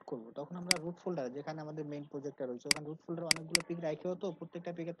পিক অ্যাড করব, তখন আমরা রুট ফোল্ডারে, যেখানে আমাদের মেইন প্রজেক্টটা রয়েছে, ওখানে রুট ফোল্ডারে অনেকগুলো পিক রাখেও তো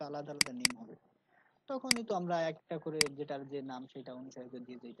প্রত্যেকটা পিকের তো আলাদা আলাদা নেম হবে। তখনই তো আমরা একটা করে যেটার যে নাম সেটা অনুসারে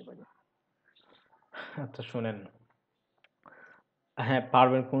দিয়ে যেতে পারি। আচ্ছা শুনেন, হ্যাঁ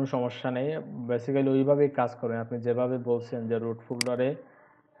পারবেন, কোনো সমস্যা নেই। বেসিক্যালি ওইভাবেই কাজ করবেন আপনি যেভাবে বলছেন যে রুট ফোল্ডারে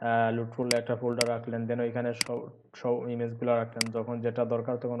একটা ফোল্ডার রাখলেন, দেন ওইখানে সব সব ইমেজগুলো রাখলেন, যখন যেটা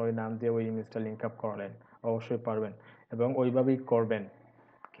দরকার তখন ওই নাম দিয়ে ওই ইমেজটা লিঙ্ক আপ করালেন। অবশ্যই পারবেন এবং ওইভাবেই করবেন।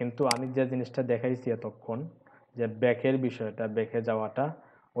 কিন্তু আমি যে জিনিসটা দেখাইছি এতক্ষণ, যে ব্যাকের বিষয়টা, ব্যাকে যাওয়াটা,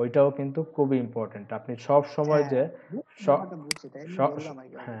 ওইটাও কিন্তু খুবই ইম্পর্টেন্ট। আপনি সব সময় যে সব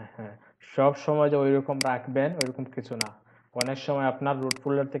হ্যাঁ হ্যাঁ, সব সময় যে ওইরকম রাখবেন ওইরকম কিছু না। অনেক সময় আপনার রুট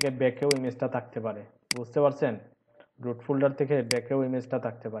ফোল্ডার থেকে ব্যাকেও ইমেজটা থাকতে পারে, বুঝতে পারছেন? রুট ফোল্ডার থেকে ব্যাকেও ইমেজটা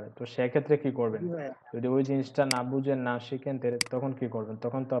থাকতে পারে, তো সেক্ষেত্রে কি করবেন? যদি ওই জিনিসটা না বুঝেন না শিখেন তখন কি করবেন?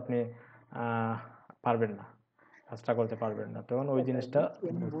 তখন তো আপনি পারবেন না, কাজটা করতে পারবেন না, তখন ওই জিনিসটা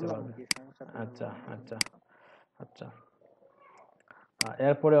বুঝতে পারবেন। আচ্ছা আচ্ছা আচ্ছা।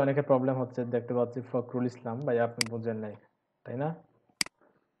 এরপরে অনেকে প্রবলেম হচ্ছে দেখতে পাচ্ছি, ফখরুল ইসলাম ভাই আপনি বুঝেন নাই, তাই না?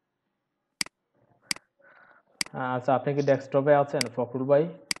 আচ্ছা, আপনি কি ডেস্কটপে আছেন ফখরুল ভাই?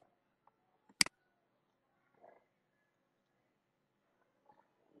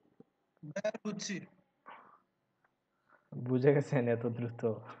 বুঝছি। বুঝে গেছেন এত দ্রুত?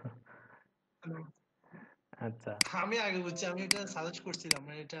 আচ্ছা। আমি আগে বুঝছি, আমি এটা সাজেস্ট করছিলাম,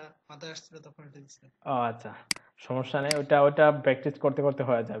 মানে এটা মাথায় আসছিল তখন এটা দিচ্ছি। ও আচ্ছা, সমস্যা নেই, ওটা ওটা প্র্যাকটিস করতে করতে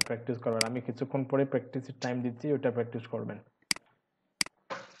হয়ে যায়, প্র্যাকটিস করবেন। আমি কিছুক্ষণ পরে প্র্যাকটিসের টাইম দিচ্ছি, ওটা প্র্যাকটিস করবেন।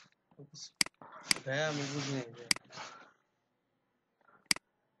 হ্যাঁ আমি বুঝিনি যে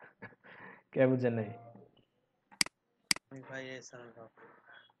কে বুঝেন নাই? আমি ভাই এসান হক।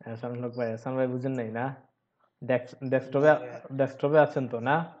 এহসান হক ভাই, এহসান ভাই বুঝেন নাই না? না ডেস্কটপে ভাই, ডেস্কটপে আছেন তো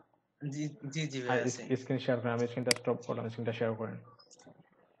না? জি জি জি ভাই আছে। স্ক্রিন শেয়ার করেন, আমি স্ক্রিনটা স্টপ করলাম, স্ক্রিনটা শেয়ার করেন।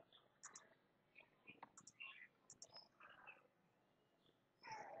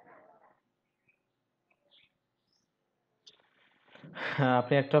 হ্যাঁ,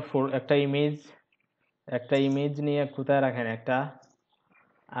 আপনি একটা ইমেজ নিয়ে কোথায় রাখেন?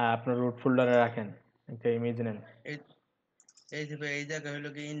 আপনার রুট ফোল্ডারে রাখেন, একটা ইমেজ নেন। এই এই যে ভাই, এই জায়গায় হলো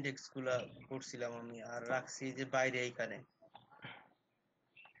কি ইন্ডেক্স গুলা করছিলাম আমি, আর রাখছি যে বাইরে এইখানে।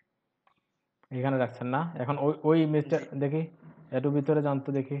 এখানে রাখছেন না? এখন ওই ওই ইমেজটা জি দেখি, একটু ভিতরে জানতো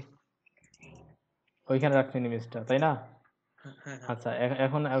দেখি। ওইখানে রাখছেন ইমেজটা, তাই না? হ্যাঁ হ্যাঁ হ্যাঁ। আচ্ছা,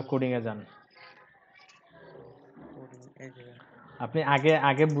 এখন কোডিং এ যান। এই যে ভাই। আপনি আগে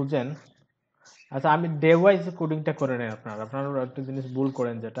আগে বুঝেন। আচ্ছা, আমি ডে ওয়াইজ কোডিংটা করে নেন। আপনার একটা জিনিস ভুল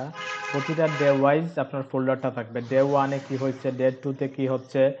করেন, যেটা প্রতিটা ডে ওয়াইজ আপনার ফোল্ডারটা থাকবে। ডে ওয়ানে কি হচ্ছে, ডে টুতে কি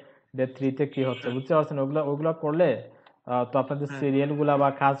হচ্ছে, ডে থ্রিতে কি হচ্ছে, হ্যাঁ বুঝতে পারছেন? ওগুলো করলে তো আপনাদের হ্যাঁ। সিরিয়ালগুলা বা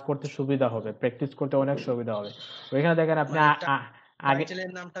কাজ করতে সুবিধা হবে, প্র্যাকটিস করতে অনেক সুবিধা হবে। ওইখানে দেখেন আপনি মানে আগে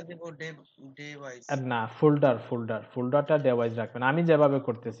টাইটেলের নামটা দেবো ডে ডে ওয়াইজ। না, ফোল্ডারটা ডে ওয়াইজ রাখবেন, আমি যেভাবে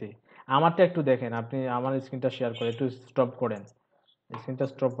করতেছি। আমারটা একটু দেখেন, আপনি আমার স্ক্রিনটা শেয়ার করে একটু স্টপ করেন, স্ক্রিনটা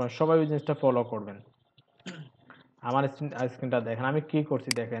স্টপ করেন, সবাই ওই জিনিসটা ফলো করবেন। আমার স্ক্রিনটা দেখেন, আমি কি করছি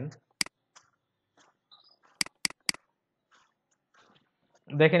দেখেন।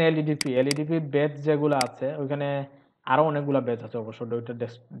 দেখেন এলইডিপি ব্যাচ যেগুলো আছে ওইখানে, আরো অনেকগুলো ব্যাচ আছে অবশ্য, ওইটা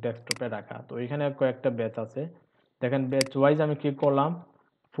ডেস্কটপে রাখা, তো ওইখানে কয়েকটা ব্যাচ আছে। দেখেন ব্যাচ ওয়াইজ আমি কি করলাম,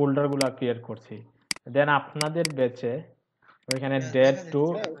 ফোল্ডারগুলো ক্রিয়েট করছি। দেন আপনাদের ব্যাচে ওইখানে ডেট দেখা টু,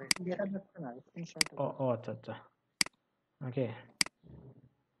 যাচ্ছে না ভাই। ও ও আচ্ছা আচ্ছা, ওকে।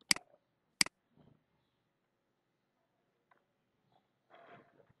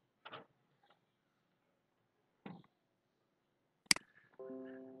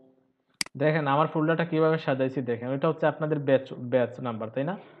 দেখেন আমার ফোল্ডারটা কিভাবে সাজাইছি, দেখেন ওইটা হচ্ছে আপনাদের ব্যাচ নাম্বার, তাই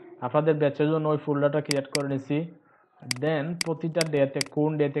না? আপনাদের ব্যাচের জন্য ওই ফোল্ডারটা ক্রিয়েট করে নিছি। দেন প্রতিটা ডেতে কোন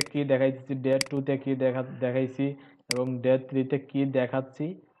ডেতে কি দেখাইছি, ডে টুতে কি দেখাইছি এবং ডে থ্রিতে কি দেখাচ্ছি,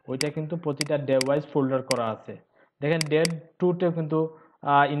 ওইটা কিন্তু প্রতিটা ডে ওয়াইজ ফোল্ডার করা আছে। দেখেন ডে টুতেও কিন্তু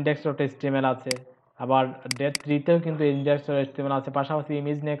ইন্ডেক্স ডট এইচটিএমএল আছে, আবার ডে থ্রিতেও কিন্তু ইন্ডেক্স ডট এইচটিএমএল আছে, পাশাপাশি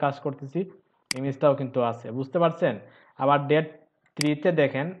ইমেজ নিয়ে কাজ করতেছি, ইমেজটাও কিন্তু আছে, বুঝতে পারছেন? আবার ডেট থ্রিতে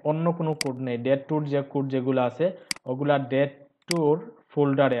দেখেন অন্য কোনো কোড নেই, ডেট টুর যে কোড যেগুলো আছে ওগুলা ডেট টুর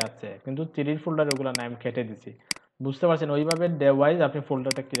ফোল্ডারে আছে, কিন্তু থ্রির ফোল্ডারে ওগুলো নাম কেটে দিছি, বুঝতে পারছেন? ওইভাবে ডে ওয়াইজ আপনি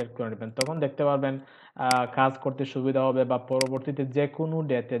ফোল্ডারটা ক্রিয়েট করে নেবেন, তখন দেখতে পারবেন কাজ করতে সুবিধা হবে, বা পরবর্তীতে যে কোনো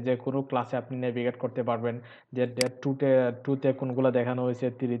ডেতে যে কোনো ক্লাসে আপনি নেভিগেট করতে পারবেন, যে ডেট টুতে কোনগুলো দেখানো হয়েছে,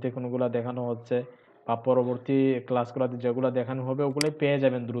 থ্রিতে কোনগুলো দেখানো হচ্ছে, বা পরবর্তী ক্লাসগুলোতে যেগুলো দেখানো হবে ওগুলোই পেয়ে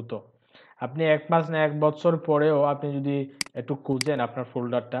যাবেন দ্রুত। আপনি 1 মাস না 1 বছর পরেও আপনি যদি একটু খুঁজেন আপনার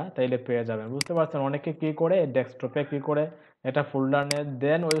ফোল্ডারটা, তাইলে পেয়ে যাবেন, বুঝতে পারছেন? অনেকে কি করে, ডেস্কটপে কি করে, একটা ফোল্ডার নেয়,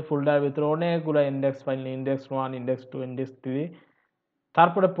 দেন ওই ফোল্ডারের ভিতরে অনেকগুলো index file, index one, index two, index three,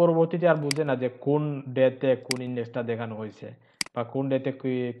 তারপরে পরবর্তীতে আর বুঝে না যে কোন ডেতে কোন ইন্ডেক্সটা দেখানো হয়েছে, বা কোন ডেতে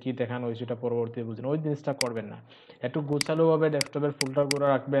কি কি দেখানো হয়েছে, এটা পরবর্তীতে বুঝেন, ওই জিনিসটা করবেন না। একটু গোছালোভাবে ডেস্কটপের ফোল্ডারগুলো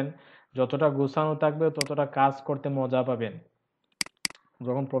রাখবেন, যতটা গোছানো থাকবে ততটা কাজ করতে মজা পাবেন।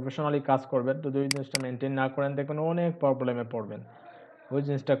 যখন প্রফেশনালি কাজ করবেন যদি ওই জিনিসটা মেনটেন না করেন দেখবেন অনেক প্রবলেমে পড়বেন। ওই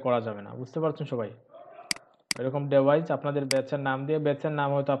জিনিসটা করা যাবে না, বুঝতে পারছেন সবাই? এরকম ডিভাইস আপনাদের ব্যাচের নাম দিয়ে, ব্যাচের নাম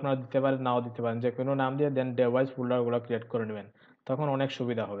হয়তো আপনারা দিতে পারেন নাও দিতে পারেন, যে কোনো নাম দিয়ে দেন ডিভাইস ফোল্ডারগুলো ক্রিয়েট করে নেবেন, তখন অনেক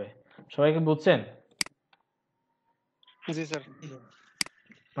সুবিধা হবে। সবাই কি বুঝছেন? জি স্যার।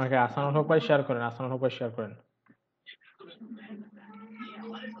 ওকে, আসানুল হক ভাই শেয়ার করেন, আসানুল হক ভাই শেয়ার করেন।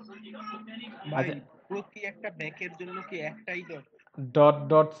 ভাই আচ্ছা, প্রতি একটা ব্যাকের জন্য কি একটাই ডট? ডট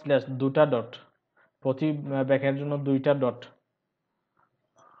ডট স্ল্যাশ, দুটা ডট, প্রতি ব্যাকের জন্য দুইটা ডট।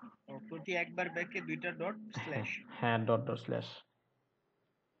 প্রতি একবার ব্যাকে দুইটা ডট স্ল্যাশ? হ্যাঁ, ডট ডট স্ল্যাশ।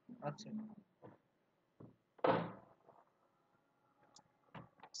 আচ্ছা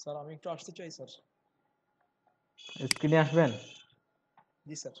স্যার আমি একটু আসতে চাই স্যার। স্ক্রিনে আসবেন?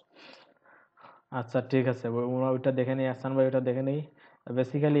 জি স্যার। আচ্ছা ঠিক আছে, ওরা ওইটা দেখে নেই, আসান ভাই ওইটা দেখে নেই।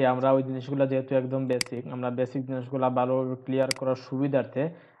 বেসিক্যালি আমরা ওই জিনিসগুলো যেহেতু একদম বেসিক, আমরা বেসিক জিনিসগুলো ভালোভাবে ক্লিয়ার করার সুবিধার্থে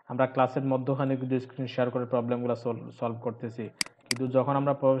আমরা ক্লাসের মধ্যখানে কিন্তু স্ক্রিন শেয়ার করে প্রবলেমগুলো সলভ করতেছি। কিন্তু যখন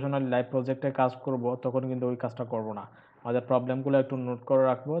আমরা প্রফেশনাল লাইভ প্রজেক্টে কাজ করব তখন কিন্তু ওই কাজটা করব না। আমাদের প্রবলেমগুলো একটু নোট করে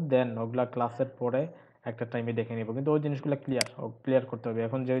রাখবো, দেন ওগুলা ক্লাসের পরে একটা টাইমে দেখে নিব। কিন্তু ওই জিনিসগুলো ক্লিয়ার করতে হবে।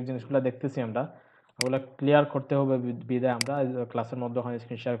 এখন যে জিনিসগুলো দেখতেছি আমরা ওগুলো ক্লিয়ার করতে হবে বিদায় আমরা ক্লাসের মধ্যে ওখানে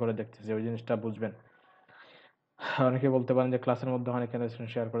স্ক্রিন শেয়ার করে দেখতেছি, ওই জিনিসটা বুঝবেন। অনেকে বলতে পারেন যে ক্লাসের মধ্যে ওখানে কেন স্ক্রিন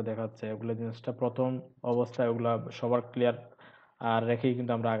শেয়ার করে দেখাচ্ছে, ওগুলো জিনিসটা প্রথম অবস্থায় ওগুলা সবার ক্লিয়ার আর রেখেই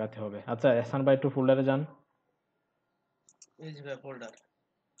কিন্তু আমরা আগাতে হবে। আচ্ছা এহসান ভাই একটু ফোল্ডারে যান। এই যে ফোল্ডার,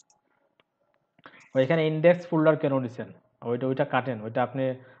 ওইখানে ইন্ডেক্স ফোল্ডার কেন দিচ্ছেন? ওইটা কাটেন, ওইটা আপনি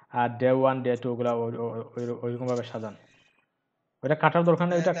ডে 1 ডে 2 ওগুলা ওইরকম ভাবে সাজান। ওইটা কাটার দরকার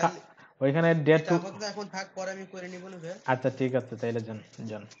নেই, ওইটা তাহলে ওইখানে ডে এটা 2। আপাতত এখন থাক, পরে আমি করে নিব না ভাই। আচ্ছা ঠিক আছে, তাইলে যান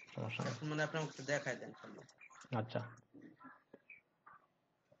যান, সমস্যা নেই। এখন মানে আপনি আমাকে দেখাই দেন খালি। আচ্ছা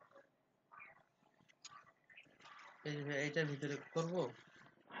এই যে এইটার ভিতরে করব।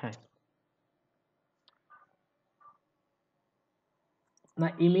 হ্যাঁ, না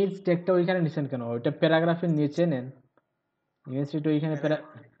ইমেজ ট্যাগটা ওইখানে নিছেন কেন? ওইটা প্যারাগ্রাফের নিচে নেন, ইমেজ ট্যাগটা ওইখানে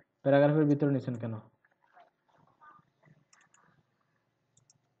প্যারাগ্রাফের ভিতরে নিছেন কেন?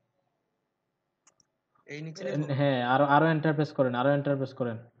 এই নিচে নেব। হ্যাঁ, আরো আরো এন্টারপ্রেস করেন, আরো এন্টারপ্রেস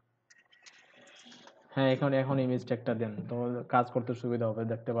করেন। হ্যাঁ, এখন ইমেজ ট্যাগটা দেন, তো কাজ করতে সুবিধা হবে,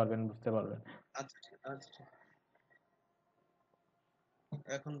 দেখতে পারবেন, বুঝতে পারবেন। আচ্ছা আচ্ছা,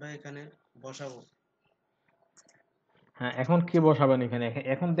 এখন ভাই এখানে বসাবো। হ্যাঁ, এখন কি বসাবেন এখানে?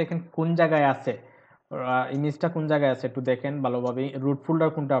 এখন দেখেন কোন জায়গায় আছে, ইমেজটা কোন জায়গায় আছে একটু দেখেন ভালোভাবে। রুট ফোল্ডার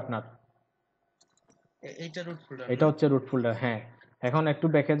কোনটা আপনার? এইটা রুট ফোল্ডার এটা না? হচ্ছে রুট ফোল্ডার। হ্যাঁ, এখন একটু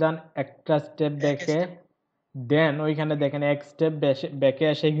ব্যাকে যান, একটা স্টেপ এক ব্যাকে, স্টেপ। দেন ওইখানে দেখেন এক স্টেপ ব্যাকে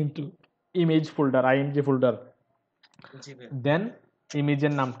এসে কিন্তু ইমেজ ফোল্ডার, আইএমজি ফোল্ডার, জি ভাই। দেন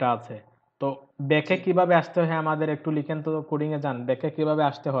ইমেজের নামটা আছে। তো ব্যাকে জি, কিভাবে আসতে হয় আমাদের একটু লিখেন তো, কোডিং এ যান, ব্যাকে কিভাবে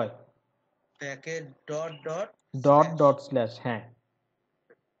আসতে হয়? ব্যাকে dot dot dot slash. Dot slash, হ্যাঁ।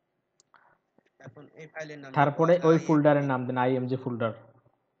 এখন এই ফাইলের নাম লিখবো, তারপরে আচ্ছা ওই আই এম ফোল্ডারের জি, নাম দেন আইএমজি ফোল্ডার।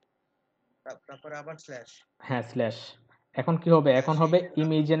 তারপরে আবার স্ল্যাশ। হ্যাঁ, স্ল্যাশ। এখন কি হবে? এখন হবে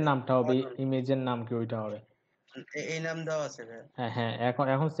ইমেজের নামটা হবে, অনলাইন, ইমেজের নাম কি ওইটা হবে। এই নাম দেওয়া আছে ভাই। হ্যাঁ হ্যাঁ,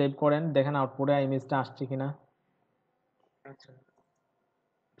 এখন সেভ করেন, দেখেন আউটপুটে ইমেজটা আসছে কিনা। আচ্ছা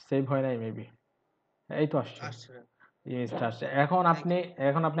সেভ হয় নাই মেবি, এই তো আসছে, আসছে ভাই। ইমেজটা আসছে। Thank you.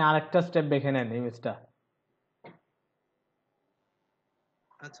 এখন আপনি আরেকটা স্টেপ দেখে নেন ইমেজটা।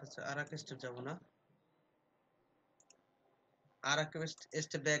 আচ্ছা আচ্ছা, আর একটা স্টেপ যাবো না, আর একটা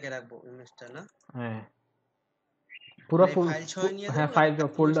স্টেপ ব্যাকে রাখবো ইমেজটা না? হ্যাঁ, পুরো মানে ফাইল সহ নিয়ে হ্যাঁ, যাবো ফাইল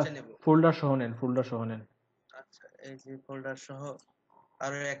নাকি ফোল্ডার, ইমেজটা নেব? ফোল্ডার সহ নেন, ফোল্ডার সহ নেন। আচ্ছা, এই যে ফোল্ডার সহ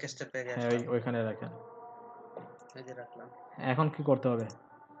আরো এক স্টেপ ব্যাকে হ্যাঁ, আসলাম। ওইখানে রাখেন। এই যে রাখলাম। এখন কি করতে হবে?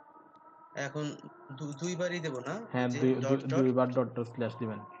 এখন দুইবারই দেবো না, এই হ্যাঁ, যে ডট ডট। দুইবার ডট ডট স্ল্যাশ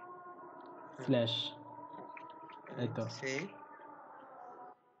দিবেন, হ্যাঁ, স্ল্যাশ, এই তো। সেই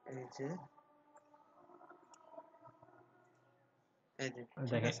এই যে এই যে ঠিক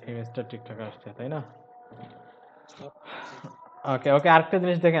দেখেন আছে। ইমেজটা ঠিকঠাক আসছে, তাই না? জি, জি। ওকে ওকে, আরেকটা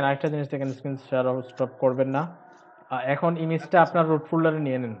জিনিস দেখেন, স্ক্রিন শেয়ার স্টপ করবেন না। এখন ইমেজটা আচ্ছা আপনার রুট ফোল্ডারে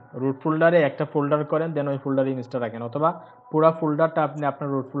নিয়ে নেন, রুট ফোল্ডারে একটা ফোল্ডার করেন, দেন ওই ফোল্ডারে ইমেজটা রাখেন, অথবা পুরো ফোল্ডারটা আপনি আপনার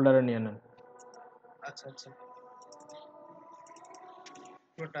রুট ফোল্ডারে নিয়ে নেন। আচ্ছা আচ্ছা,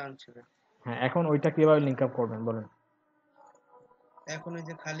 পুরোটা আনছে ভাই। হ্যাঁ, এখন ওইটা কিভাবে লিংক আপ করবেন বলেন? এখন এই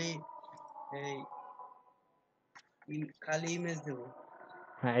যে খালি এই খালি ইমেজ দেবো।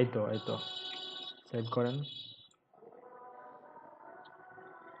 হ্যাঁ, এই তো সেভ করেন,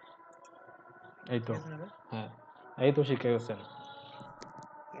 এই তো। ঠিক আছে না ভাই? হ্যাঁ, এই তো শিখে গেছেন।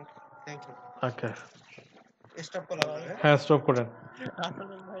 Thank you. ওকে, স্টপ করলাম না ভাই? হ্যাঁ স্টপ করেন।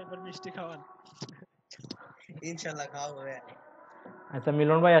 আসাদুল ভাই এবার মিষ্টি খাওয়ান। ইনশাল্লাহ খাওয়াবো ভাই। আচ্ছা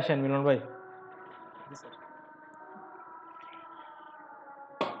মিলন ভাই আসেন, মিলন ভাই। জি স্যার।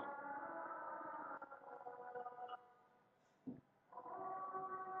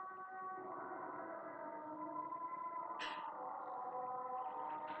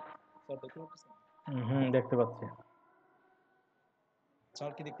 স্যার দেখতে পাচ্ছেন? দেখতে পাচ্ছি,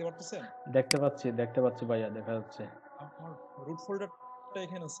 স্যার কি দেখতে পাচ্ছেন? দেখতে পাচ্ছি ভাইয়া, দেখা যাচ্ছে। আমার রুট ফোল্ডারটা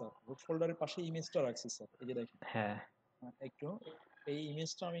এখানে স্যার, রুট ফোল্ডারের পাশে ইমেজটা রাখছি স্যার, এই যে দেখেন। হ্যাঁ একটু এই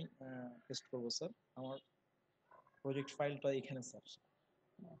ইমেজটা আমি পেস্ট করব স্যার, আমার প্রজেক্ট ফাইলটা এখানে স্যার।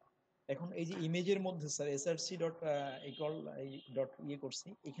 এখন এই যে ইমেজের মধ্যে স্যার এসআরসি ডট ইকুয়াল এই ডট ইয়ে করছি,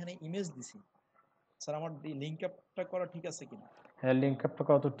 এখানে ইমেজ দিছি স্যার। আমার লিঙ্ক আপটা করা ঠিক আছে কিনা? হ্যাঁ, লিঙ্ক আপটা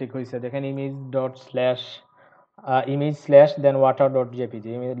কত ঠিক হয়েছে দেখেন, ইমেজ স্ল্যাশ দেন ওয়াটার ডট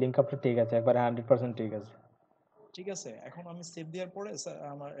জেপিজি, লিঙ্ক আপটা ঠিক আছে, একবারে 100% ঠিক আছে। ঠিক আছে। এখন আমি সেভ দেওয়ার পরে স্যার,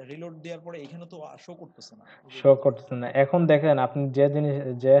 আমার রিলোড দেওয়ার পরে এখানে তো শো করতেছে না, এই যে শো করতেছে না। এখন দেখেন আপনি যে জিনিস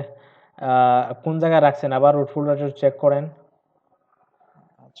যে কোন জায়গায় রাখছেন, আবার রুট ফোল্ডারটা চেক করেন।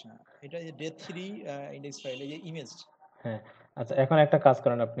 আচ্ছা, এটা যে ডে 3 ইন্ডেক্স ফাইল, এই যে ইমেজ। হ্যাঁ আচ্ছা, এখন একটা কাজ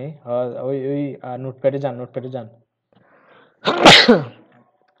করেন আপনি, ওই ওই নোটপ্যাডে যান, নোটপ্যাডে যান।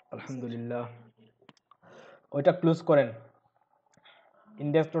 আলহামদুলিল্লাহ, ওইটা ক্লোজ করেন,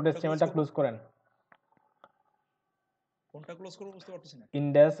 ইন্ডেক্স ডট এচটিএমএলটা ক্লোজ করেন। কোনটা ক্লোজ করব বুঝতে পারতেছি না।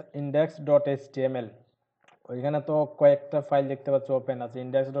 ইন্ডেক্স ডট এচটিএমএল, ওইখানে তো কয়েকটা ফাইল দেখতে পাচ্ছ ওপেন আছে,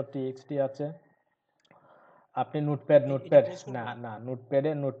 ইন্ডেক্স ডট টিএক্সটি আছে। আপনি নোটপ্যাড এটা ক্লোজ করব? না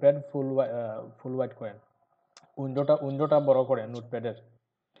নোটপ্যাড ফুল হোয়াইট করেন, উইন্ডোটা বড় করেন নোটপ্যাডের।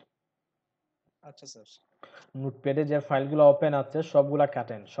 আচ্ছা স্যার। নোটপ্যাডে যে ফাইলগুলো ওপেন আছে সবগুলা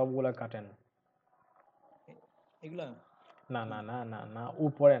কাটেন। এগুলা না না না না না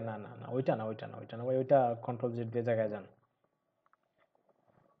উপরে, না না না ওইটা না, ওইটা কন্ট্রোল জেড দিয়ে জায়গায় যান।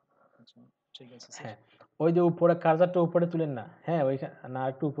 আচ্ছা ঠিক আছে স্যার। হ্যাঁ, ওই যে উপরে কার্সারটা উপরে তুলেন না, হ্যাঁ ওইখানে না,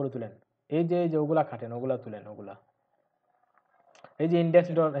 একটু উপরে তুলেন। এই যে ওগুলা কাটেন, ওগুলা তুলেন, ওগুলা এই যে ইন্ডেক্স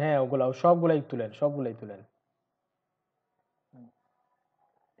ডট, হ্যাঁ ওগুলা সবগুলাই তুলেন। হুম,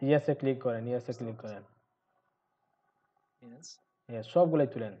 ইয়েসে ক্লিক করেন, ইয়েস। সবগুলাই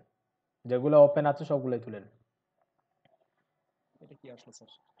তুলেন, যেগুলো ওপেন আছে সবগুলাই তুলেন। এটা কি আসলো স্যার?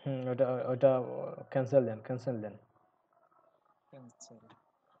 ওটা ওইটা ক্যান্সেল দেন। ক্যান্সেল।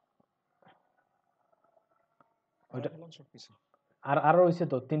 ওইটা হলাম সবকিছু। আরো রয়েছে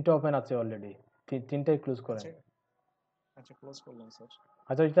তো, তিনটা ওপেন আছে অলরেডি, তিনটাই ক্লোজ করেন। আচ্ছা আচ্ছা, ক্লোজ করলাম স্যার।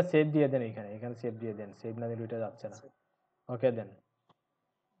 আচ্ছা ওইটা সেভ দিয়ে দেন, এখানে সেভ দিয়ে দেন, সেভ না দিলে ওইটা যাচ্ছে না। ওকে দেন,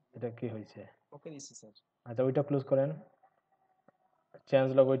 এটা কি হয়েছে? ওকে দিছি স্যার। আচ্ছা ওইটা ক্লোজ করেন, চেঞ্জ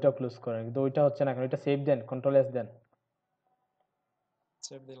লগ ওইটা ক্লোজ করেন, কিন্তু ওইটা হচ্ছে না, ওইটা সেভ দেন, কন্ট্রোল এস দেন।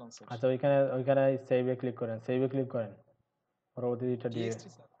 সেভ দিলাম স্যার। আচ্ছা ওইখানে সেভে ক্লিক করেন, পরবর্তী দুইটা দিয়ে। টিএক্সটি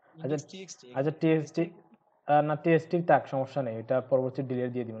স্যার, আচ্ছা ইন্ডেক্স টিএক্সটি। আচ্ছা টিএসটি, না টিএসটি থাক, সমস্যা নেই, ওইটা পরবর্তী ডিলিট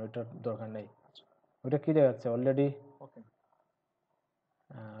দিয়ে দিবেন, ওইটার দরকার নেই। ওইটা কি দেখাচ্ছে অলরেডি? ওকে।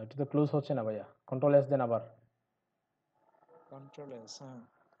 ওইটা তো ক্লোজ হচ্ছে না ভাইয়া, কন্ট্রোল এস দেন আবার। কন্ট্রোল এস, হ্যাঁ।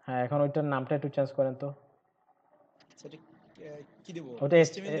 হ্যাঁ, এখন ওইটার নামটা একটু চেঞ্জ করেন তো। সেটা কি দেব? ওটা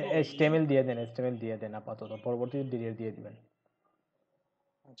এসটিএমএল দেব? এইচটিএমএল দিয়ে দেন আপাতত, পরবর্তী ডিলিট দিয়ে দিবেন।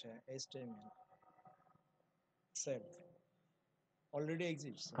 আচ্ছা, এসটিএমএল সেভ অলরেডি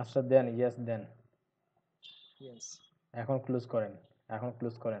এক্সিস্টস। আচ্ছা দেন, ইয়েস দেন। ইয়েস। এখন ক্লোজ করেন, এটা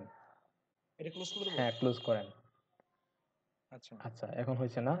ক্লোজ করে দেব? হ্যাঁ ক্লোজ করেন। আচ্ছা। আচ্ছা এখন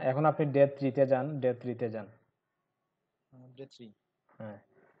হয়েছে না, এখন আপনি ডে 3 তে যান, ডে 3। হ্যাঁ,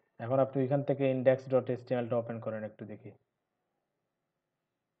 এখন আপনি এখান থেকে ইন্ডেক্স ডট এচটিএমএলটা ওপেন করেন, একটু দেখি।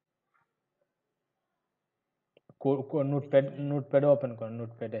 নোটপ্যাডে ওপেন করেন,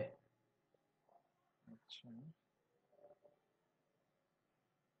 নোটপ্যাডে। আচ্ছা,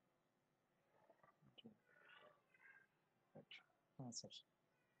 হ্যাঁ স্যার।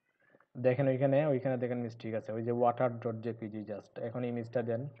 দেখেন ওইখানে দেখেন মিস্টেক আছে, ওই যে ওয়াটার ডট জেপিজি, জাস্ট এখন ইমেজটা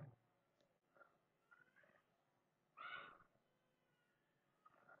দেন।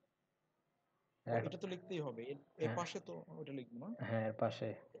 এটা তো লিখতেই হবে, এর পাশে তো ওটা লিখবো না? হ্যাঁ এর পাশে।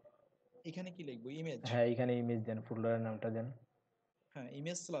 এখানে কি লিখবো? ইমেজ? হ্যাঁ এখানে ইমেজ দেন, ফোল্ডারের নামটা দেন। হ্যাঁ,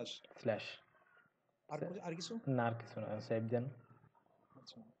 ইমেজ স্ল্যাশ। স্ল্যাশ। আর কিছু? না আর কিছু না, সেভ দেন।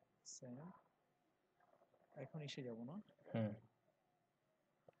 আচ্ছা, সেভ। এখন এসে যাব না? হুম,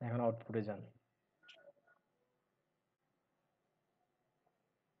 এখন আউটপুটে যান।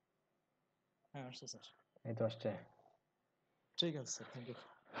 হ্যাঁ আসছে স্যার। এই তো আসছে। ঠিক আছে sir, thank you.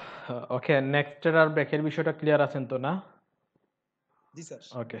 Okay, next আর ব্যাকের বিষয়টা ক্লিয়ার আছেন তো না? জি স্যার।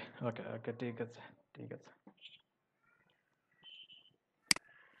 ওকে ওকে ওকে, ঠিক আছে।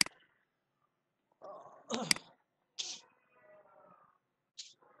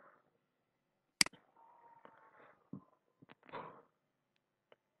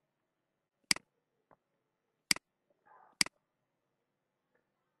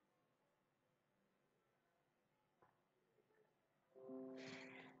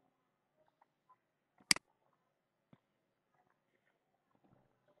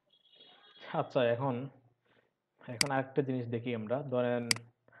 আচ্ছা, এখন এখন আরেকটা জিনিস দেখি আমরা। ধরেন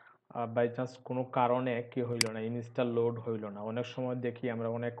বাই চান্স কোনো কারণে কি হইল না, ইমেজটা লোড হইল না। অনেক সময় দেখি আমরা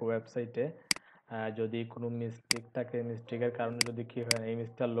অনেক ওয়েবসাইটে যদি কোনো মিস্টেক থাকে, মিস্টেকের কারণে যদি কি হয় না,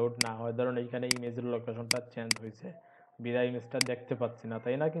 ইমেজটা লোড না হয়, ধরুন এইখানে ইমেজের লোকেশনটা চেঞ্জ হয়েছে, বিদায় ইমেজটা দেখতে পাচ্ছি না,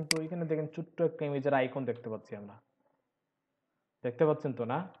 তাই না? কিন্তু ওইখানে দেখেন ছোট্ট একটা ইমেজের আইকন দেখতে পাচ্ছি আমরা, দেখতে পাচ্ছেন তো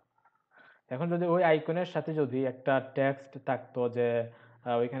না? এখন যদি ওই আইকনের সাথে যদি একটা টেক্সট থাকতো যে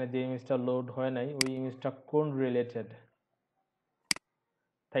ওইখানে যে ইমেজটা লোড হয় নাই, ওই ইমেজটা কোন রিলেটেড,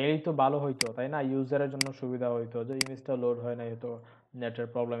 তাইলেই তো ভালো হইতো, তাই না? ইউজারের জন্য সুবিধা হইতো যে ইমেজটা লোড হয় নাই, হয়তো নেটের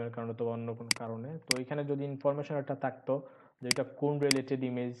প্রবলেমের কারণে তো অন্য কোনো কারণে, তো এখানে যদি ইনফরমেশন একটা থাকতো যে এটা কোন রিলেটেড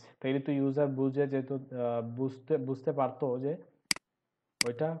ইমেজ, তাইলে তো ইউজার বুঝে যেহেতু বুঝতে পারতো যে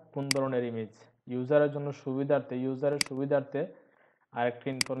ওইটা কোন ধরনের ইমেজ। ইউজারের সুবিধার্থে আরেকটা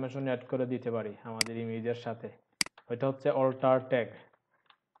ইনফরমেশন অ্যাড করে দিতে পারি আমাদের ইমেজের সাথে। ওইটা হচ্ছে alter tag,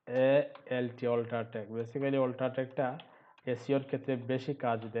 alter tag. Basically alter ট্যাগটা এসইওর ক্ষেত্রে বেশি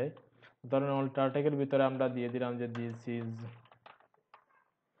কাজ দেয়। ধরেন অল্টার ট্যাগের ভিতরে আমরা দিয়ে দিলাম যে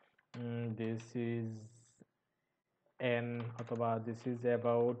দিস ইজ এন, অথবা দিস ইজ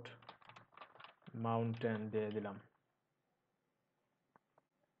অ্যাবাউট মাউন্টেন দিয়ে দিলাম।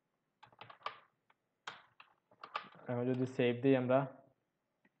 এখন যদি সেভ দিই আমরা,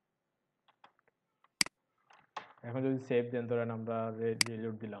 এখন যদি সেভ দেন, ধরেন আমরা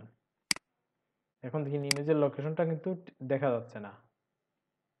রিলোড দিলাম, এখন দেখি ইমেজের লোকেশনটা কিন্তু দেখা যাচ্ছে না।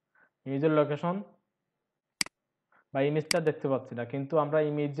 ইমেজের লোকেশন বা ইমেজটা দেখতে পাচ্ছি না, কিন্তু আমরা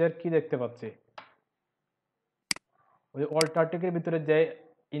ইমেজের কি দেখতে পাচ্ছি, ওই অল্টারটেকের ভিতরে যে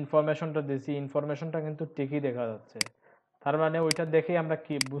ইনফরমেশনটা দিয়েছি, ইনফরমেশনটা কিন্তু ঠিকই দেখা যাচ্ছে। তার মানে ওইটা দেখেই আমরা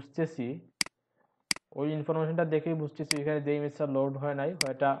কি বুঝতেছি, ওই ইনফরমেশনটা দেখেই বুঝতেছি এখানে যে ইমেজটা লোড হয় নাই,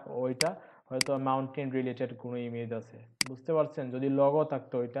 ওইটা হয়তো মাউন্টেন রিলেটেড কোনো ইমেজ আছে। বুঝতে পারছেন? যদি লগো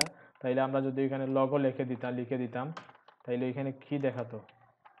থাকতো ওইটা, তাইলে আমরা যদি এখানে লগো লিখে দিতাম, তাইলে এখানে কি দেখাতো,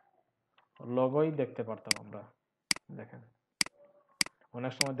 লগোই দেখতে পারতাম আমরা। দেখেন,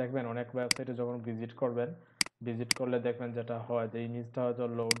 অনেক সময় দেখবেন অনেক ওয়েবসাইটে যখন ভিজিট করলে দেখবেন যেটা হয় যে ইমেজটা হয়তো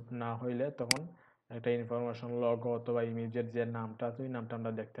লোড না হইলে তখন একটা ইনফরমেশন লগো অথবা ইমেজের যে নামটা আছে ওই নামটা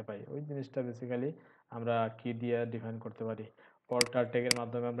আমরা দেখতে পাই। ওই জিনিসটা বেসিক্যালি আমরা কি দিয়ে ডিফাইন করতে পারি, অল্টার ট্যাগের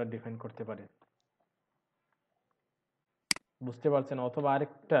মাধ্যমে আমরা ডিফাইন করতে পারি। বুঝতে পারছেন? অথবা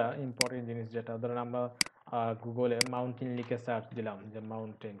আরেকটা ইম্পর্টেন্ট জিনিস, যেটা ধরেন আমরা গুগলে মাউন্টেন লিখে সার্চ দিলাম, যে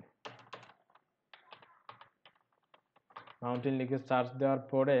মাউন্টেন লিখে সার্চ দেওয়ার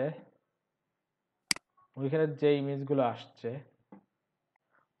পরে ওইখানে যে ইমেজগুলো আসছে,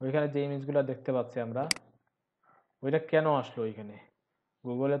 ওইখানে যে ইমেজগুলো দেখতে পাচ্ছি আমরা, ওইটা কেন আসলো ওইখানে?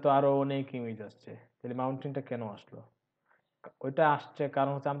 গুগলে তো আরো অনেক ইমেজ আসছে, তাহলে মাউন্টেনটা কেন আসলো? ওইটা আসছে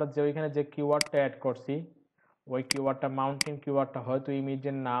কারণ হচ্ছে আমরা যে ওইখানে যে কিওয়ার্ডটা অ্যাড করছি, ওই কিওয়ার্ডটা মাউন্টেন কিওয়ার্ডটা হয়তো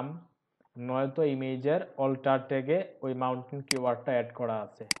ইমেজের নাম, নয়তো ইমেজের অল্টার ট্যাগে ওই মাউন্টেন কিওয়ার্ডটা অ্যাড করা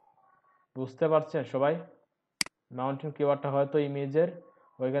আছে। বুঝতে পারছেন সবাই? মাউন্টেন কিওয়ার্ডটা হয়তো ইমেজের,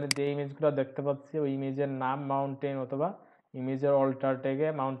 ওইখানে যে ইমেজগুলো দেখতে পাচ্ছি ওই ইমেজের নাম মাউন্টেন, অথবা ইমেজের অল্টার ট্যাগে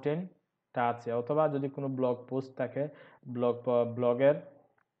মাউন্টেনটা আছে, অথবা যদি কোনো ব্লগ পোস্ট থাকে, ব্লগের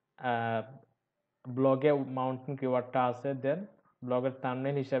ব্লগে মাউন্টেন কিওয়ার্ডটা আছে, দেন ব্লগের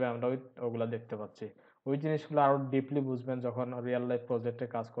থাম্বনেইল হিসেবে আমরা ওগুলো দেখতে পাচ্ছি। ওই জিনিসগুলো আরো ডিপলি বুঝবেন যখন রিয়েল লাইফ প্রজেক্টে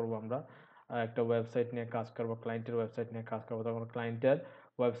কাজ করব আমরা, একটা ওয়েবসাইট নিয়ে কাজ করব, ক্লায়েন্টের ওয়েবসাইট নিয়ে কাজ করব, তখন ক্লায়েন্টের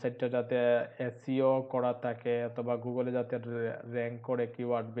ওয়েবসাইটটা যাতে এসইও করা থাকে অথবা গুগলে যাতে র্যাঙ্ক করে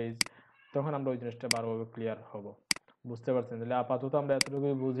কিওয়ার্ড বেস, তখন আমরা ওই জিনিসটা ভালোভাবে ক্লিয়ার হব। বুঝতে পারছেন? তাহলে আপাতত আমরা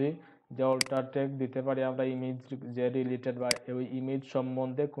এতটুকুই বুঝি যে অল্টার ট্যাগ দিতে পারি আমরা ইমেজ যে রিলেটেড বা ওই ইমেজ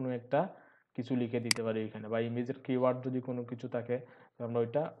সম্বন্ধে কোনো একটা কিছু লিখে দিতে পারি এখানে, বা ইমেজের কিওয়ার্ড যদি কোনো কিছু থাকে আমরা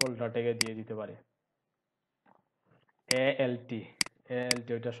ওইটা অল্টার ট্যাগে দিয়ে দিতে পারি। এএলটি,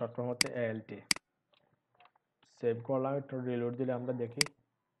 ওইটা শর্ট ফর্ম হচ্ছে এএলটি। সেভ করলাম, একটু রিলোড দিলে আমরা দেখি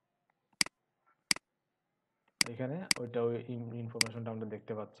এখানে ওইটা ওই ইনফরমেশনটা আমরা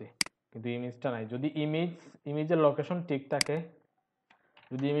দেখতে পাচ্ছি, কিন্তু ইমেজটা নাই। যদি ইমেজের লোকেশন ঠিক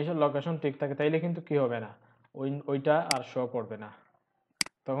থাকে, তাইলে কিন্তু কি হবে না, ওইটা আর শো করবে না,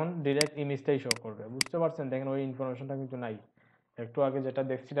 তখন ডিরেক্ট ইমেজটাই শো করবে। বুঝতে পারছেন? দেখেন ওই ইনফরমেশনটা কিন্তু নাই, একটু আগে যেটা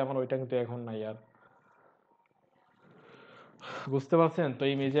দেখছিলাম ওইটা কিন্তু এখন নাই আর। বুঝতে পারছেন তো?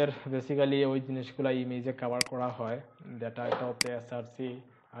 ইমেজের বেসিক্যালি ওই জিনিসগুলো ইমেজে কভার করা হয়, যেটা এটা হচ্ছে এসআরসি,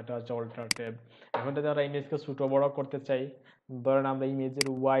 এটা হচ্ছে অল্টার ট্যাব। এখন যদি আমরা ইমেজকে ছোট বড় করতে চাই, ধরেন আমরা ইমেজের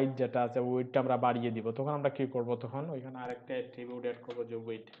ওয়াইড যেটা আছে ওয়েটটা আমরা বাড়িয়ে দিব, তখন আমরা কি করব, তখন ওইখানে আরেকটা অ্যাট্রিবিউট অ্যাড করব যে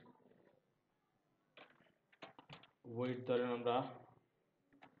ওয়েট ধরেন আমরা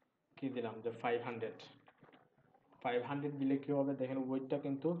কি দিলাম, যে 500 দিলে কি হবে, দেখেন ওয়েটটা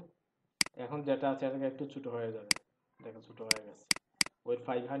কিন্তু এখন যেটা আছে এটাকে একটু ছোট হয়ে যাবে, দেখেন ছোট হয়ে গেছে। ওই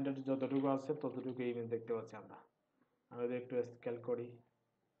 500 যতটুকু আছে ততটুকু ইমেজ দেখতে পাচ্ছি আমরা। আমরা যদি একটু স্কেল করি,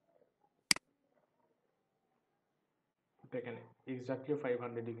 দেখেন এক্স্যাক্টলি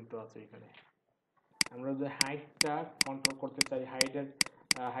 500 কিন্তু আছে এখানে। আমরা যদি হাইটটা কন্ট্রোল করতে চাই,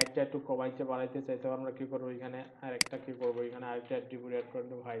 হাইটটা একটু কমাইতে বাড়াইতে চাই, তখন আমরা কি করবো, এখানে আরেকটা কি করবো, এখানে আরেকটা অ্যাট্রিবিউট অ্যাড করে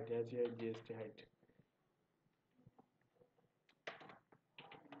দেবো, হাইট আছে জিএসটি হাইট।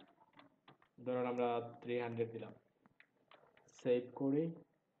 ধরুন আমরা 300 দিলাম, সেভ করি,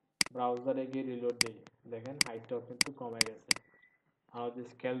 ব্রাউজারে গিয়ে রিলোড দিই, দেখেন হাইটটাও কিন্তু কমে গেছে। আর যদি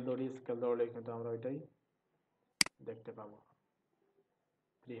স্কেল ধরলে কিন্তু আমরা ওইটাই দেখতে পাবো,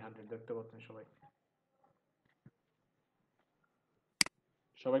 300 দেখতে পাচ্ছেন সবাই।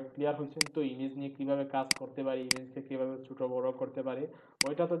 সবাই ক্লিয়ার হয়েছেন তো ইমেজ নিয়ে কিভাবে কাজ করতে পারি, ইমেজকে কিভাবে ছোট বড় করতে পারি?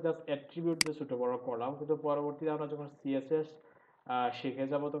 ওইটা তো জাস্ট অ্যাট্রিবিউট দিয়ে ছোট বড় করলাম, কিন্তু পরবর্তীতে আমরা যখন সিএসএস শিখে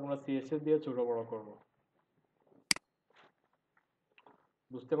যাব তখন আমরা সিএসএস দিয়ে ছোট বড় করব।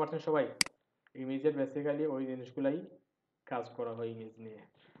 বুঝতে পারছেন সবাই? ইমেজের বেসিক্যালি ওই জিনিসগুলাই কাজ করা হয়।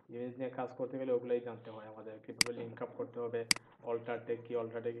 ইমেজ নিয়ে কাজ করতে গেলে ওগুলাই জানতে হয় আমাদের, কিভাবে লিঙ্ক আপ করতে হবে,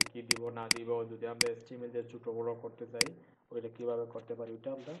 অল্টারটেকে কি দিব না দিব, যদি আমরা এসটিএমএল দিয়ে ছোট বড় করতে চাই ওইটা কিভাবে করতে পারি, ওইটা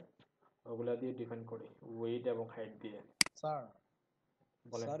আমরা ওগুলা দিয়ে ডিফাইন করি, ওয়েট এবং হাইট দিয়ে। স্যার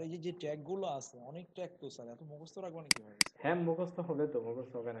বলেন। স্যার এই যে ট্যাগ গুলো আছে, অনেক ট্যাগ তো স্যার, এত মুখস্থ রাখবেন কিভাবে স্যার? হ্যাঁ মুখস্থ হবে তো,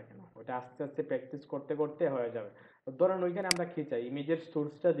 মুখস্থ হবে না কেন, ওটা আস্তে আস্তে প্র্যাকটিস করতে করতে হয়ে যাবে। ধরেন ওইখানে আমরা কি চাই, ইমেজের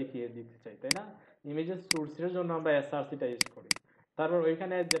সোর্সটা দেখিয়ে দিতে চাই, তাই না? ইমেজের সোর্সের জন্য আমরা এসআরসিটা ইউজ করি। তারপর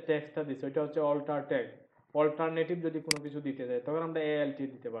ওইখানে যে ট্যাগটা দিচ্ছি ওইটা হচ্ছে অল্টার ট্যাগ, অল্টারনেটিভ যদি কোনো কিছু দিতে চাই তখন আমরা এএলটি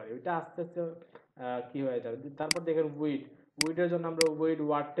দিতে পারি, ওইটা আস্তে আস্তে কি হয়ে যাবে। তারপর দেখেন উইডের জন্য আমরা উইড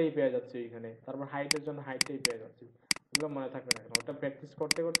ওয়ার্ডটাই পেয়ে যাচ্ছি এখানে, তারপর হাইটের জন্য হাইটটাই পেয়ে যাচ্ছি। ওগুলো মনে থাকবে না কেন, ওটা প্র্যাকটিস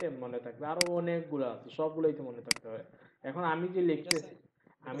করতে করতে মনে থাকবে। আরো অনেকগুলো আছে, সবগুলোই তো মনে থাকতে হয়। এখন আমি যে এটা লিখতেছি,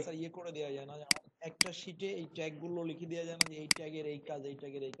 স্যার আমি ইয়ে করে দেওয়া যায় না যে আমার একটা শিটে এই ট্যাগ গুলো লিখে দেওয়া যায় না যে এই ট্যাগের এই কাজ, এই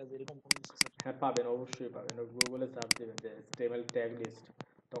ট্যাগের এই কাজ, এরকম কোনো কিছু স্যার? হ্যাঁ পাবেন, অবশ্যই পাবেন। গুগলে সার্চ দেবেন যে স্টেবল ট্যাগ লিস্ট,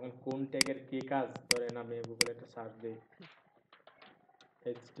 তখন কোন ট্যাগের কি কাজ, ধরেন আমি গুগলে একটা সার্চ দিই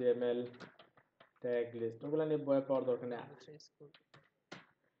HTML ট্যাগ লিস্ট, ওগুলো নিয়ে বই পাওয়ার দরকার নেই।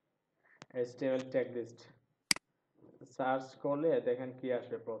 HTML ট্যাগ লিস্ট সার্চ করলে দেখেন কি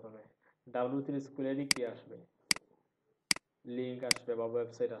আসবে, প্রথমে W3 স্কুলেরই কি আসবে, লিঙ্ক আসবে বা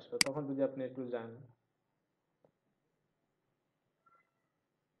ওয়েবসাইট আসবে। তখন যদি আপনি একটু যান,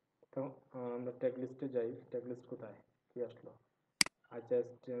 তো আমরা ট্যাগ লিস্টে যাই, ট্যাগ লিস্ট কোথায়, কি আসলো, আচ্ছা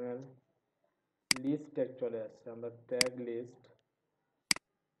HTML লিস্ট ট্যাগ চলে আসছে। আমরা ট্যাগ লিস্ট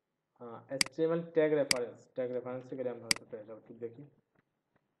HTML ট্যাগ রেফারেন্সে গেলে আমরা হয়তো পেয়ে যাবো, একটু দেখি,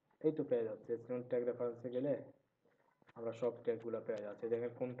 এই তো পেয়ে যাচ্ছে। HTML ট্যাগ রেফারেন্সে গেলে আমরা সব ট্যাগগুলো পেয়ে যাচ্ছি,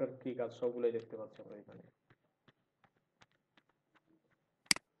 দেখেন কোনটার কি কাজ সবগুলোই দেখতে পাচ্ছি আমরা এখানে।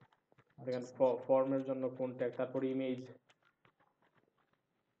 দেখেন ফর্মের জন্য কোন ট্যাগ, তারপর image,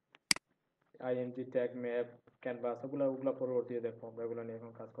 ING tag, map, canvas, ওগুলা পরবর্তীতে দেখবো আমরা, এগুলো নিয়ে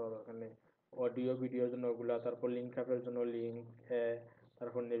এখন কাজ করার দরকার নেই। অডিও ভিডিওর জন্য ওগুলা, তারপর লিঙ্ক আপের জন্য লিঙ্ক,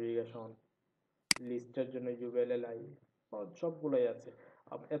 তারপর নেভিগেশন, লিস্টের জন্য URLLI, সবগুলোই আছে।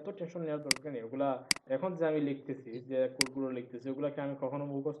 এত টেনশন নেওয়ার দরকার নেই ওগুলা। এখন যে আমি লিখতেছি, যে কোডগুলো লিখতেছি, ওগুলাকে আমি কখনো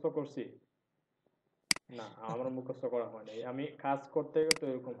মুখস্থ করছি না, আমার মুখস্থ করা হয় নাই, আমি কাজ করতে তো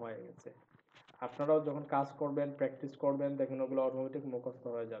এরকম হয়ে গেছে। আপনারাও যখন কাজ করবেন, প্র্যাকটিস করবেন, দেখুন ওগুলো অটোমেটিক মুখস্থ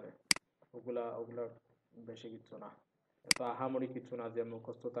হয়ে যাবে। ওগুলা ওগুলা বেশি কিছু না, এত আহামরি কিছু না যে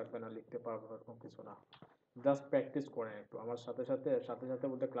মুখস্থ থাকবে না, লিখতে পারবো এরকম কিছু না। জাস্ট প্র্যাকটিস করেন একটু, আমার সাথে সাথে সাথে সাথে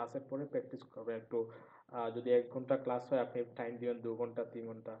বলতে ক্লাসের পরে প্র্যাকটিস করবেন একটু। যদি 1 ঘন্টা ক্লাস হয় আপনি টাইম দিবেন 2 ঘন্টা, 3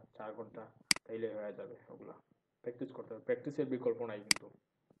 ঘন্টা, 4 ঘন্টা, তাইলে হয়ে যাবে। ওগুলা প্র্যাকটিস করতে হবে, প্র্যাকটিসের বিকল্প নাই কিন্তু।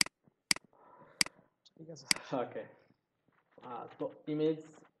 ঠিক আছে স্যার। ওকে, তো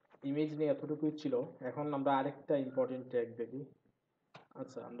ইমেজ নিয়ে এতটুকুই ছিল। এখন আমরা আরেকটা ইম্পর্টেন্ট ট্যাগ দেখি।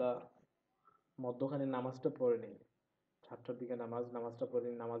 আচ্ছা, আমরা মধ্যখানে নামাজটা পড়ে নিই, 7টার দিকে নামাজটা পড়ে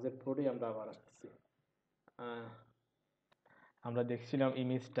নিই, নামাজের পরেই আমরা আবার আসতেছি। আমরা দেখছিলাম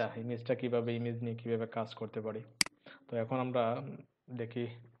ইমেজটা কিভাবে, ইমেজ নিয়ে কিভাবে কাজ করতে পারি। তো এখন আমরা দেখি,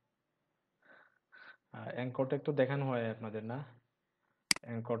 অ্যাঙ্কর ট্যাগ তো দেখানো হয় আপনাদের না,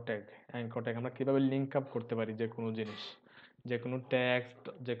 অ্যাঙ্কর ট্যাগ আমরা কিভাবে লিঙ্ক আপ করতে পারি, যে কোনো জিনিস, যে কোনো টেক্সট,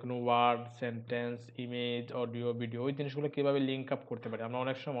 যে কোনো word, sentence, image, audio, video, ওই জিনিসগুলো কিভাবে লিঙ্ক আপ করতে পারি। আমরা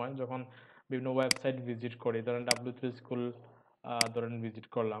অনেক সময় যখন বিভিন্ন ওয়েবসাইট ভিজিট করি, ধরেন W3 স্কুল ধরেন ভিজিট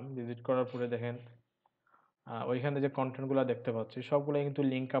করলাম, ভিজিট করার পরে দেখেন ওইখানে যে কন্টেন্টগুলো দেখতে পাচ্ছি সবগুলোই কিন্তু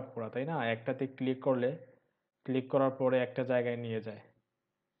লিঙ্ক আপ করা, তাই না? একটাতে ক্লিক করার পরে একটা জায়গায় নিয়ে যায়,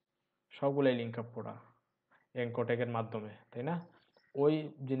 সবগুলোই লিঙ্ক আপ করা অ্যাঙ্কর ট্যাগের মাধ্যমে, তাই না? ওই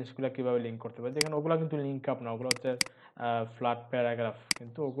জিনিসগুলো কিভাবে লিঙ্ক করতে পারি, দেখেন ওগুলা কিন্তু লিঙ্ক আপ না, ওগুলো হচ্ছে ফ্ল্যাট প্যারাগ্রাফ,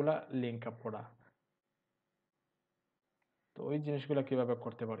 কিন্তু ওগুলা লিঙ্ক আপ করা। তো ওই জিনিসগুলো কিভাবে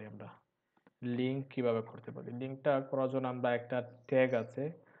করতে পারি আমরা, লিঙ্ক কিভাবে করতে পারি। লিঙ্কটা করার জন্য আমরা একটা ট্যাগ আছে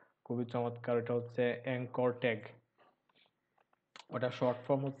খুবই চমৎকার, এটা হচ্ছে অ্যাঙ্কর ট্যাগ, ওটা শর্ট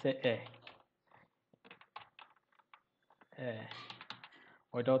ফর্ম হচ্ছে এ,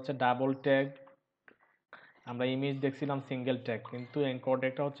 ওইটা হচ্ছে ডাবল ট্যাগ। আমরা ইমেজ দেখছিলাম সিঙ্গেল ট্যাগ, কিন্তু অ্যাঙ্কর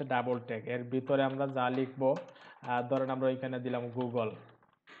ট্যাগটা হচ্ছে ডাবল ট্যাগ। এর ভিতরে আমরা যা লিখবো, ধরেন আমরা ওইখানে দিলাম গুগল,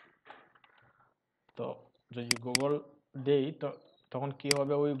 তো যদি গুগল দেই তো তখন কি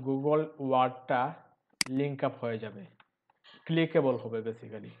হবে, ওই গুগল ওয়ার্ডটা লিঙ্ক আপ হয়ে যাবে, ক্লিকেবল হবে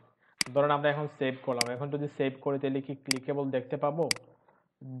বেসিক্যালি। ধরেন আমরা এখন সেভ করলাম, এখন যদি সেভ করি তাহলে কি ক্লিকেবল দেখতে পাবো?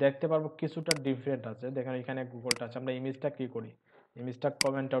 দেখতে পারবো, কিছুটা ডিফারেন্ট আছে। দেখেন এখানে গুগলটা আছে, আমরা ইমেজটা কি করি, ইমেজটা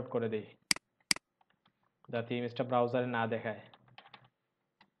কমেন্ট আউট করে দিই যাতে ইমেজটা ব্রাউজারে না দেখায়।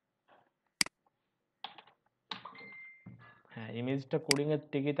 হ্যাঁ, ইমেজটা কোডিং এর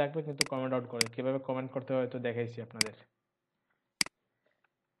ঠিকই থাকবে কিন্তু কমেন্ট আউট করে, কিভাবে কমেন্ট করতে হয় তো দেখাইছি আপনাদের।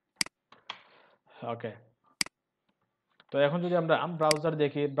 ওকে, তো এখন যদি আমরা ব্রাউজার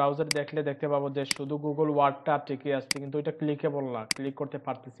দেখি, ব্রাউজার দেখলে দেখতে পাবো যে শুধু গুগল ওয়ার্ডটা ঠিকই আসছে, কিন্তু এটা ক্লিকেবল না, ক্লিক করতে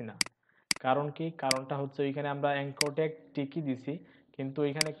পারতেছি না। কারণ কি, কারণটা হচ্ছে ওইখানে আমরা অ্যাঙ্কর ট্যাগ ঠিকই দিছি, কিন্তু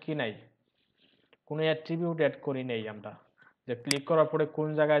ওইখানে কি নাই, কোনো অ্যাট্রিবিউট অ্যাড করি নেই আমরা, যে ক্লিক করার পরে কোন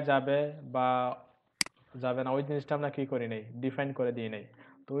জায়গায় যাবে বা যাবে না ওই জিনিসটা আমরা কি করি নাই, ডিফাইন করে দিই নাই।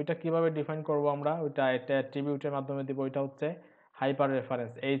 তো ওইটা কিভাবে ডিফাইন করব আমরা, ওইটা একটা অ্যাট্রিবিউটের মাধ্যমে দিব, ওইটা হচ্ছে হাইপার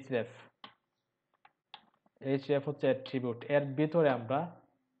রেফারেন্স, এইচরেফ। এইচরেফ হচ্ছে অ্যাট্রিবিউট, এর ভিতরে আমরা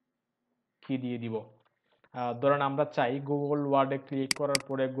কি দিয়ে দিব, ধরেন আমরা চাই গুগল ওয়ার্ডে ক্লিক করার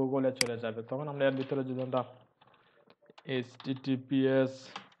পরে গুগলে চলে যাবে, তখন আমরা এর ভিতরে যদি আমরা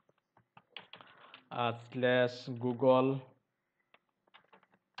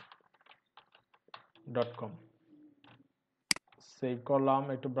https://google.com সেভ করলাম,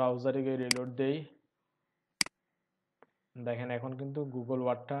 একটু ব্রাউজারে গিয়ে রিলোড দেই, দেখেন এখন কিন্তু গুগল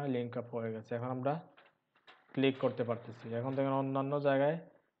ওয়ার্ডটা লিঙ্ক আপ হয়ে গেছে, এখন আমরা ক্লিক করতে পারতেছি। এখন দেখেন অন্যান্য জায়গায়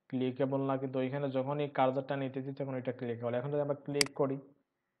ক্লিকেবল না, কিন্তু ওইখানে যখনই কার্সারটা নিতেছি তখন এটা ক্লিকেবল। এখন যদি আমরা ক্লিক করি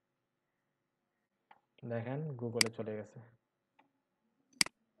দেখেন গুগলে চলে গেছে,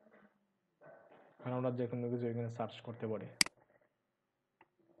 এখন আমরা যে কোনো কিছু এখানে সার্চ করতে পারি।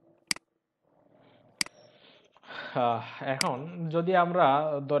 এখন যদি আমরা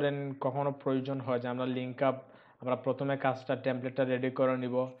ধরেন কখনো প্রয়োজন হয় যে আমরা লিঙ্ক আপ, আমরা প্রথমে কাজটা টেমপ্লেটটা রেডি করে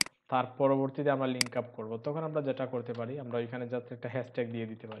নিব, তার পরবর্তীতে আমরা লিঙ্ক আপ করবো, তখন আমরা যেটা করতে পারি, আমরা ওইখানে জাস্ট একটা হ্যাশট্যাগ দিয়ে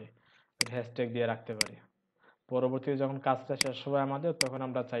দিতে পারি, হ্যাশট্যাগ দিয়ে রাখতে পারি। পরবর্তীতে যখন কাজটা শেষ হবে আমাদের, তখন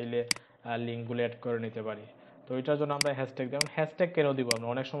আমরা চাইলে লিঙ্কগুলো অ্যাড করে নিতে পারি। তো ওইটার জন্য আমরা হ্যাশট্যাগ দিই। হ্যাশট্যাগ কেন দিব আমরা,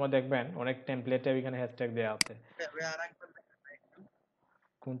 অনেক সময় দেখবেন অনেক টেমপ্লেটে ওইখানে হ্যাশট্যাগ দেওয়া আছে।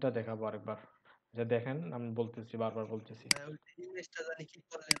 কোনটা দেখাবো আরেকবার, যে দেখেন আমি বলতেছি, বারবার বলতেছি। ইমেজটা জানি কি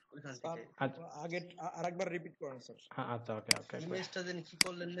করলেন ওইখান থেকে, আগে আরেকবার রিপিট করেন স্যার। আচ্ছা ওকে ওকে, ইমেজটা জানি কি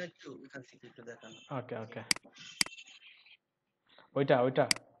করলেন না একটু ওইখান থেকে একটু দেখান। ওকে ওকে, ওইটা ওইটা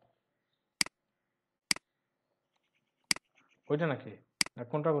ওইটা নাকি, না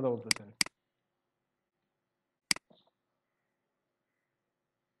কোনটার কথা বলতেছেন?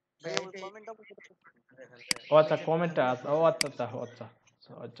 ও আচ্ছা, কমেন্টটা, ও আচ্ছা আচ্ছা আচ্ছা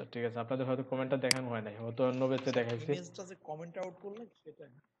আচ্ছা, ঠিক আছে, আপনাদের হয়তো কমেন্টটা দেখানো হয় নাই, হয়তো অন্য বেচে দেখাইছি। ইমেজটা যে কমেন্ট আউট করলে সেটা।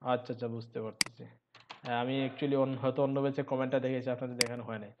 আচ্ছা আচ্ছা, বুঝতে পারতেছি। আমি অ্যাকচুয়ালি হয়তো অন্য বেচে কমেন্টটা দেখেছি, আপনাদের দেখানো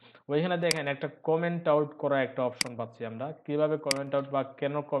হয় নাই। ওইখানে দেখেন একটা কমেন্ট আউট করা একটা অপশন পাচ্ছি আমরা, কিভাবে কমেন্ট আউট বা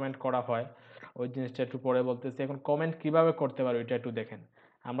কেন কমেন্ট করা হয় ওই জিনিসটা একটু পরে বলতেছি। এখন কমেন্ট কিভাবে করতে পারি ওইটা একটু দেখেন।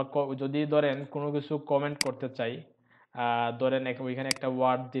 আমরা যদি ধরেন কোনো কিছু কমেন্ট করতে চাই, ধরেন ওইখানে একটা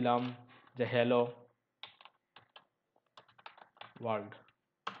ওয়ার্ড দিলাম যে হ্যালো ওয়ার্ল্ড,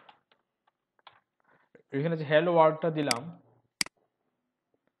 এখানে যে হ্যালো ওয়ার্ডটা দিলাম,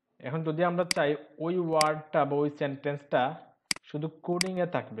 এখন যদি আমরা চাই ওই ওয়ার্ডটা বা ওই সেন্টেন্সটা শুধু কোডিং এ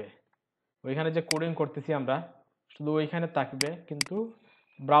থাকবে, ওইখানে যে কোডিং করতেছি আমরা শুধু ওইখানে থাকবে, কিন্তু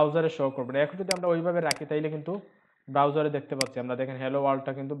ব্রাউজারে শো করবে না। এখন যদি আমরা ওইভাবে রাখি তাইলে কিন্তু ব্রাউজারে দেখতে পাচ্ছি আমরা, দেখেন হ্যালো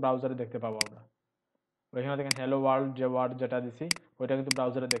ওয়ার্ল্ডটা কিন্তু ব্রাউজারে দেখতে পাবো আমরা। ওইখানে দেখেন হ্যালো ওয়ার্ল্ড যে ওয়ার্ড যেটা দিছি ওইটা কিন্তু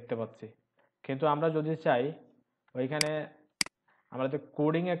ব্রাউজারে দেখতে পাচ্ছি। কিন্তু আমরা যদি চাই ওইখানে আমাদের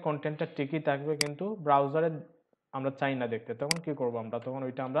কোডিং এর কন্টেন্টটা ঠিকই থাকবে কিন্তু ব্রাউজারে আমরা চাই না দেখতে, তখন কি করব আমরা, তখন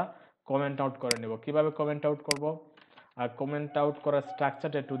ওইটা আমরা কমেন্ট আউট করে নেব। কিভাবে কমেন্ট আউট করব, আর কমেন্ট আউট করার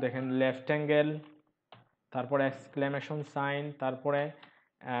স্ট্রাকচারটা একটু দেখেন, লেফট অ্যাঙ্গেল, তারপরে এক্সক্লেমেশন সাইন, তারপরে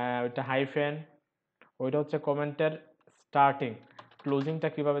ওইটা হাইফেন, ওইটা হচ্ছে কমেন্টের স্টার্টিং। ক্লোজিংটা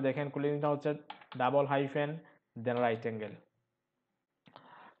কিভাবে দেখেন, ক্লোজিংটা হচ্ছে ডাবল হাইফেন দেন রাইট অ্যাঙ্গেল।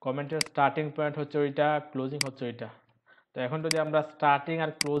 কমেন্টের স্টার্টিং পয়েন্ট হচ্ছে ওইটা, ক্লোজিং হচ্ছে ওইটা। তো এখন যদি আমরা স্টার্টিং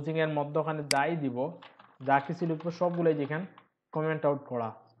আর ক্লোজিং এর মধ্যখানে যাই দিব, যা কিছু লিখবো সবগুলোই দেখেন কমেন্ট আউট করা।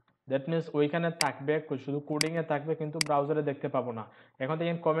 দ্যাট মিনস ওইখানে থাকবে, শুধু কোডিংয়ে থাকবে কিন্তু ব্রাউজারে দেখতে পাবো না। এখন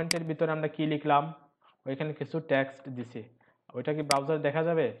দেখেন কমেন্টের ভিতরে আমরা কি লিখলাম, ওইখানে কিছু টেক্সট দিছি, ওইটা কি ব্রাউজারে দেখা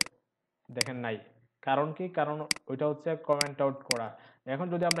যাবে? দেখেন নাই। কারণ কি? কারণ ওইটা হচ্ছে কমেন্ট আউট করা। এখন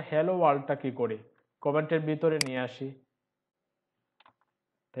যদি আমরা হ্যালো ওয়ার্ল্ডটা কি করি, কমেন্টের ভিতরে নিয়ে আসি,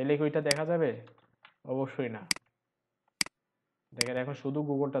 তাহলে কি ওইটা দেখা যাবে? অবশ্যই না। দেখেন এখন শুধু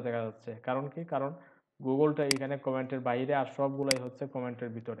গুগলটা দেখা যাচ্ছে। কারণ কি? কারণ গুগলটা এখানে কমেন্টের বাইরে, আর সবগুলাই হচ্ছে কমেন্টের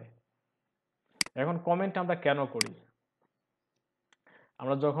ভিতরে। এখন কমেন্ট আমরা কেন করি?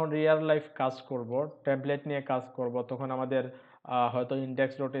 আমরা যখন রিয়েল লাইফ কাজ করব, ট্যাবলেট নিয়ে কাজ করব, তখন আমাদের হয়তো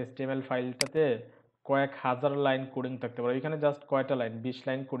index.html ফাইলটাতে কয়েক হাজার লাইন কোডিং থাকতে পারে। এখানে জাস্ট কয়টা লাইন, 20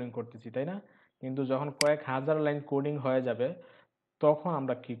 লাইন কোডিং করতেছি, তাই না? কিন্তু যখন কয়েক হাজার লাইন কোডিং হয়ে যাবে, তখন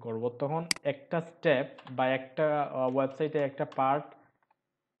আমরা কি করব? তখন একটা স্টেপ বা একটা ওয়েবসাইটে একটা পার্ট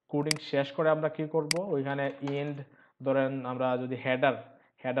কোডিং শেষ করে আমরা কি করব? ওইখানে এন্ড, ধরেন আমরা যদি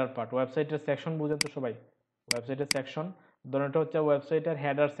হেডার পার্ট, ওয়েবসাইটের সেকশন বুঝেন তো সবাই? ওয়েবসাইটের সেকশন, ধরেন এটা হচ্ছে ওয়েবসাইটের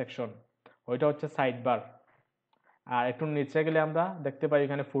হেডার সেকশন, ওইটা হচ্ছে সাইড বার। আর একটু নিচে গেলে আমরা দেখতে পাই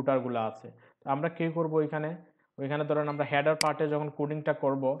এখানে ফুটারগুলো আছে। তো আমরা কি করব? ওইখানে ধরেন আমরা হেডার পার্টে যখন কোডিংটা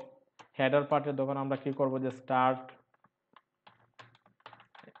করব, হেডার পার্টে তখন আমরা কি করব? যে স্টার্ট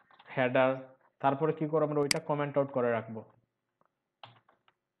হেডার, তারপরে কি করব? আমরা ওইটা কমেন্ট আউট করে রাখবো,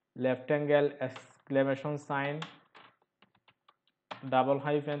 left angle exclamation sign double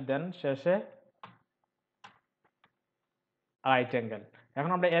hyphen, দেন শেষে রাইট অ্যাঙ্গেল।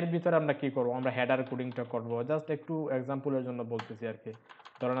 এখন আমরা এর ভিতরে আমরা কি করব? আমরা হেডার কোডিংটা করব। জাস্ট একটু এক্সাম্পলের জন্য বলতেছি আর কি।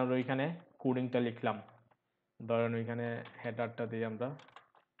 ধরেন আমরা ওইখানে কোডিংটা লিখলাম, ধরেন ওইখানে হেডারটা দিই আমরা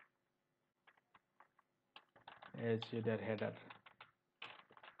হেডার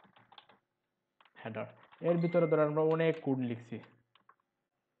হেডার, এর ভিতরে ধরেন আমরা অনেক কোড লিখছি,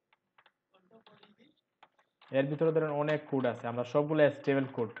 এর ভিতরে ধরেন অনেক কোড আছে, আমরা সবগুলো HTML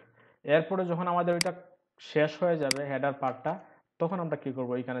কোড। এরপরে যখন আমাদের ওইটা শেষ হয়ে যাবে হেডার পার্টটা, তখন আমরা কি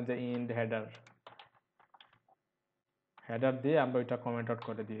করব? এখানে যে ইন্ড হেডার দিয়ে আমরা ওইটা কমেন্ট আউট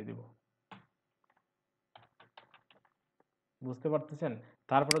করে দিয়ে দিব। বুঝতে পারতেছেন?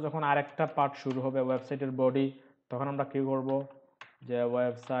 তারপরে যখন আরেকটা পার্ট শুরু হবে ওয়েবসাইটের বডি, তখন আমরা কি করব? যে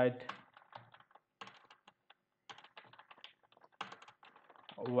ওয়েবসাইট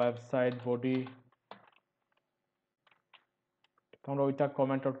বডি, আমরা ওইটা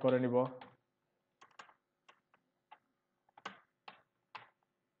কমেন্ট আউট করে নিব।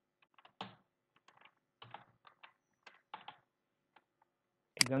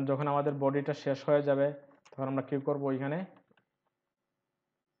 দেন যখন আমাদের বডিটা শেষ হয়ে যাবে, তখন আমরা কি করব? ওইখানে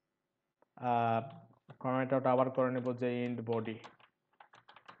কমেন্ট আউট আবার করে নেব যে ইন্ড বডি,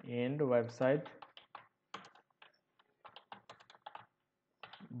 ইন্ড ওয়েবসাইট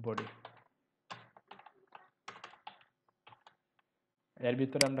বডি। এর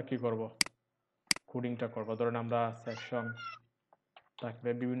ভিতরে আমরা কি করব? কোডিংটা করব। ধরেন আমরা সেকশন থাকবে,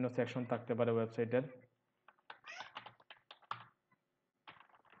 বিভিন্ন সেকশন থাকতে পারে ওয়েবসাইটের,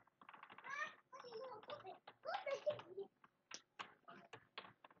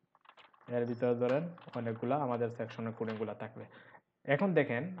 এর ভিতরে ধরেন অনেকগুলা আমাদের সেকশনের কোডিংগুলো থাকবে। এখন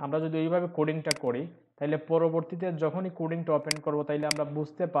দেখেন আমরা যদি এইভাবে কোডিংটা করি, তাহলে পরবর্তীতে যখনই কোডিংটা ওপেন করব, তাইলে আমরা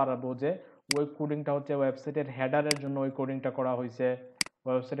বুঝতে পারবো যে ওই কোডিংটা হচ্ছে ওয়েবসাইটের হেডারের জন্য ওই কোডিংটা করা হয়েছে,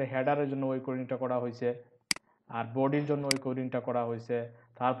 ওয়েবসাইটের হেডারের জন্য ওই কোডিংটা করা হয়েছে, আর বডির জন্য ওই কোডিংটা করা হয়েছে।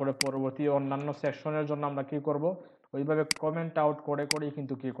 তারপরে পরবর্তী অন্যান্য সেকশনের জন্য আমরা কি করব? ওইভাবে কমেন্ট আউট করে করেই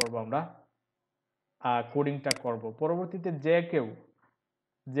কিন্তু কি করব? আমরা কোডিংটা করব। পরবর্তীতে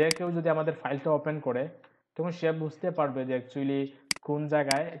যে কেউ যদি আমাদের ফাইলটা ওপেন করে, তখন সে বুঝতে পারবে যে অ্যাকচুয়ালি কোন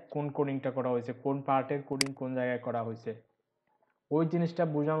জায়গায় কোন কোডিংটা করা হয়েছে, কোন পার্টের কোডিং কোন জায়গায় করা হয়েছে। ওই জিনিসটা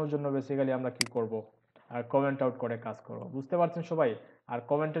বোঝানোর জন্য বেসিক্যালি আমরা কি করব? আর কমেন্ট আউট করে কাজ করব। বুঝতে পারছেন সবাই? আর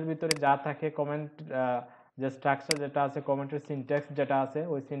কমেন্টের ভিতরে যা থাকে, কমেন্ট যে স্ট্রাকচার যেটা আছে, কমেন্টের সিনট্যাক্স যেটা আছে,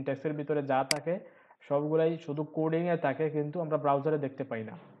 ওই সিনট্যাক্সের ভিতরে যা থাকে সবগুলাই শুধু কোডিংয়ে থাকে, কিন্তু আমরা ব্রাউজারে দেখতে পাই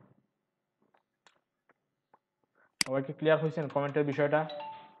না। সবাই কি ক্লিয়ার হয়েছেন কমেন্টের বিষয়টা?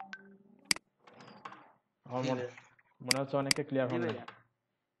 আমার মনে হচ্ছে অনেকে ক্লিয়ার হন নাই।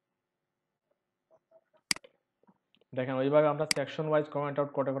 দেখেন ওইভাবে আমরা সেকশন ওয়াইজ কমেন্ট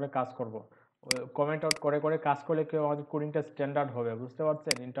আউট করে করে কাজ করব। কমেন্ট আউট করে করে কাজ করলে কেউ আমাদের কোডিংটা স্ট্যান্ডার্ড হবে। বুঝতে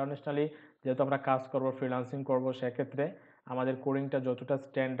পারছেন? ইন্টারন্যাশনালি যেহেতু আমরা কাজ করব, ফ্রিল্যান্সিং করব, সেক্ষেত্রে আমাদের কোডিংটা যতটা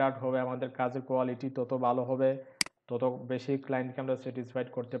স্ট্যান্ডার্ড হবে, আমাদের কাজের কোয়ালিটি তত ভালো হবে, তত বেশি ক্লায়েন্টকে আমরা স্যাটিসফাইড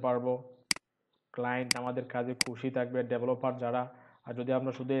করতে পারবো। ক্লায়েন্ট আমাদের কাজে খুশি থাকবে, ডেভেলপার যারা। আর যদি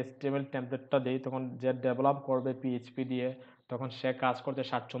আমরা শুধু HTML টেমপ্লেটটা দিই, তখন যে ডেভেলপ করবে PHP দিয়ে, তখন সে কাজ করতে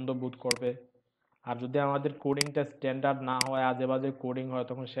স্বাচ্ছন্দ্য বোধ করবে। আর যদি আমাদের কোডিংটা স্ট্যান্ডার্ড না হয়, আজে বাজে কোডিং হয়,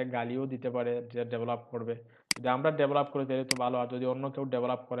 তখন সে গালিও দিতে পারে যে ডেভেলপ করবে। যদি আমরা ডেভেলপ করি তাহলে তো ভালো, আর যদি অন্য কেউ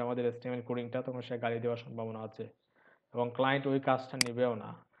ডেভেলপ করে আমাদের HTML কোডিংটা তখন সে গালি দেওয়ার সম্ভাবনা আছে, এবং ক্লায়েন্ট ওই কাজটা নেবেও না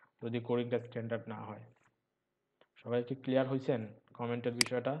যদি কোডিংটা স্ট্যান্ডার্ড না হয়। সবাই কি ক্লিয়ার হয়েছেন কমেন্টের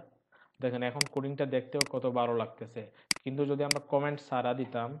বিষয়টা? দেখেন এখন কোডিংটা দেখতেও কত ভালো লাগতেছে, কিন্তু যদি আমরা কমেন্ট সারা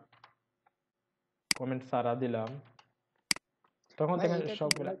দিলাম তখন ভাই দেখেন এটা একটু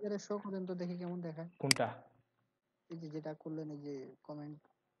সবগুলা ব্রাউজারে শো করেন তো দেখি কেমন দেখায়। কোনটা? এই যে যেটা করলেন এই যে কমেন্ট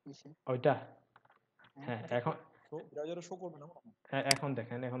ইসে। ওইটা? হ্যাঁ হ্যাঁ এখন ব্রাউজারে শো করবে না। এখন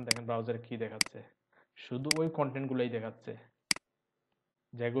দেখেন ব্রাউজারে কি দেখাচ্ছে, শুধু ওই কন্টেন্টগুলোই দেখাচ্ছে,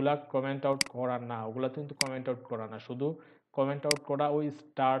 যেগুলা কমেন্ট আউট করা না ওগুলা কিন্তু কমেন্ট আউট করা না, শুধু কমেন্ট আউট করা ওই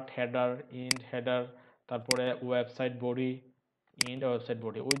স্টার্ট হেডার, ইন্ড হেডার, তারপরে ওয়েবসাইট বডি, ইন্ড ওয়েবসাইট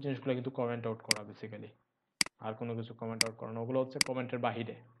বডি, ওই জিনিসগুলো কিন্তু কমেন্ট আউট করা বেসিক্যালি, আর কোনো কিছু কমেন্ট আউট করা না, ওগুলো হচ্ছে কমেন্টের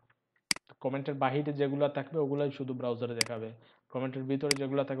বাহিরে। কমেন্টের বাহিরে যেগুলো থাকবে ওগুলাই শুধু ব্রাউজারে দেখাবে, কমেন্টের ভিতরে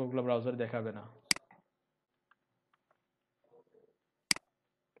যেগুলো থাকবে ওগুলো ব্রাউজারে দেখাবে না।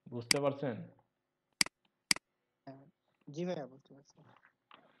 বুঝতে পারছেন? হ্যাঁ জি ভাইয়া বুঝতে পারছি।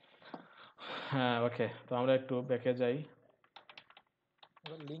 হ্যাঁ ওকে, তো আমরা একটু ব্যাকে যাই।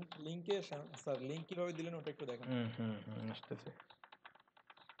 লিংকে স্যার লিংক কিভাবে দিলেন ওটা একটু দেখেন। আসতেছে।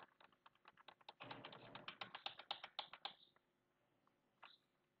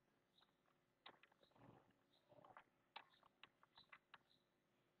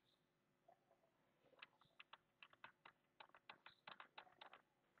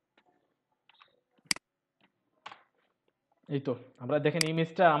 এই তো আমরা দেখেন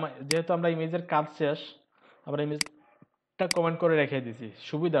ইমেজটা, যেহেতু আমরা ইমেজের কাজ শেষ, আমরা ইমেজটা কমেন্ট করে রেখে দিছি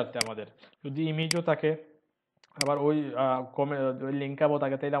সুবিধার্থে আমাদের, যদি ইমেজও থাকে আবার ওই ওই লিঙ্ক আপও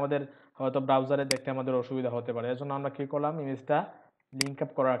থাকে তাহলে আমাদের হয়তো ব্রাউজারে দেখতে আমাদের অসুবিধা হতে পারে, এজন্য আমরা কি করলাম ইমেজটা লিঙ্ক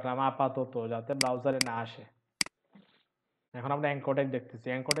আপ করে রাখলাম আপাতত, যাতে ব্রাউজারে না আসে। এখন আমরা অ্যাঙ্কর ট্যাগ দেখতেছি,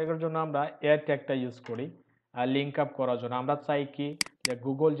 অ্যাঙ্কর ট্যাগের জন্য আমরা এর ট্যাগটা ইউজ করি, আর লিঙ্ক আপ করার জন্য আমরা চাই কি যে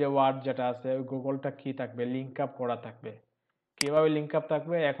গুগল যে ওয়ার্ড যেটা আছে ওই গুগলটা কি থাকবে, লিঙ্ক আপ করা থাকবে। কিভাবে লিঙ্ক আপ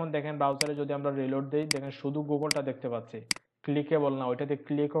থাকবে, এখন দেখেন ব্রাউজারে যদি আমরা রিলোড দিই দেখেন শুধু গুগলটা দেখতে পাচ্ছি, ক্লিকেবল না, ওইটাতে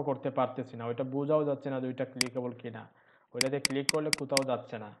ক্লিকও করতে পারতেছি না, ওইটা বোঝাও যাচ্ছে না যে ওইটা ক্লিকেবল কিনা, ওইটাতে ক্লিক করলে কোথাও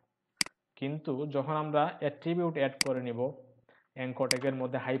যাচ্ছে না। কিন্তু যখন আমরা অ্যাট্রিবিউট অ্যাড করে নিব অ্যাঙ্কর ট্যাগের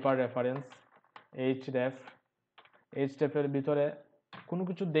মধ্যে, হাইপার রেফারেন্স, এইচরেফের ভিতরে কোনো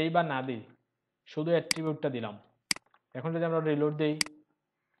কিছু দেই বা না দিই, শুধু অ্যাট্রিবিউটটা দিলাম, এখন যদি আমরা রিলোড দিই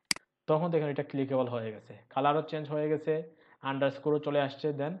তখন দেখেন এটা ক্লিকেবল হয়ে গেছে, কালারও চেঞ্জ হয়ে গেছে, আন্ডারস্কোরও চলে আসছে,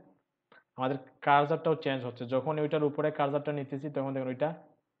 দেন আমাদের কার্সারটাও চেঞ্জ হচ্ছে, যখন ওইটার উপরে কার্সারটা নিতেছি তখন দেখুন ওইটা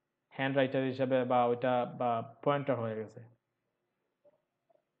হ্যান্ড রাইটার হিসেবে বা ওইটা বা পয়েন্টার হয়ে গেছে।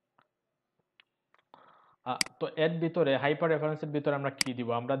 তো এর ভিতরে হাইপার রেফারেন্সের ভিতরে আমরা কি দিব,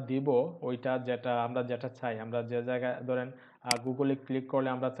 আমরা দিব ওইটা আমরা যেটা চাই, আমরা যে জায়গায় ধরেন গুগলে ক্লিক করলে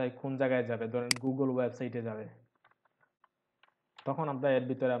আমরা চাই কোন জায়গায় যাবে, ধরেন গুগল ওয়েবসাইটে যাবে, তখন আমরা এর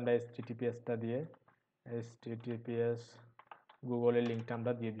ভিতরে আমরা HTTPS-টা দিয়ে HTTPS গুগলের লিঙ্কটা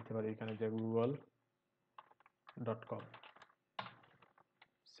আমরা দিয়ে দিতে পারি এখানে, যে google.com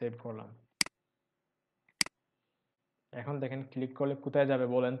সেভ করলাম। এখন দেখেন ক্লিক করলে কোথায় যাবে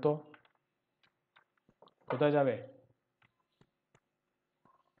বলেন তো, কোথায় যাবে?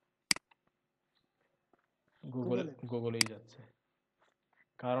 গুগলেই যাচ্ছে।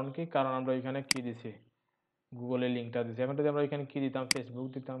 কারণ কি, কারণ আমরা এখানে কি দিছি, গুগলের লিঙ্কটা দিছি। এখন যদি আমরা এখানে কি দিতাম, ফেসবুক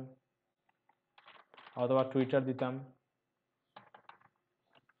দিতাম অথবা টুইটার দিতাম,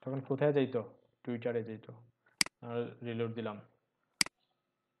 তখন কোথায় যাইতো, টুইটারে যাইতো। রিলোড দিলাম,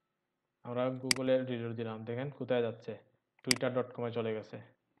 আমরা গুগলে রিলোড দিলাম, দেখেন কোথায় যাচ্ছে, twitter.com-এ চলে গেছে।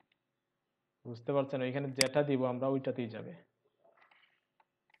 বুঝতে পারছেন, ওইখানে যেটা দিব আমরা ওইটাতেই যাবে।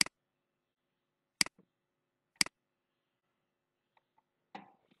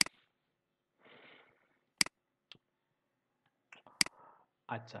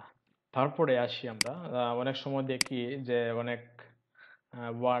 আচ্ছা, তারপরে আসি আমরা, অনেক সময় দেখি যে অনেক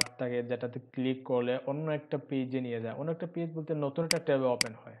ওয়ার্ড থাকে যেটাতে ক্লিক করলে অন্য একটা পেজে নিয়ে যায়, অন্য একটা পেজ বলতে নতুন একটা ট্যাবে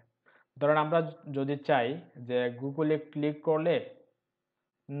ওপেন হয়। ধরেন আমরা যদি চাই যে গুগলে ক্লিক করলে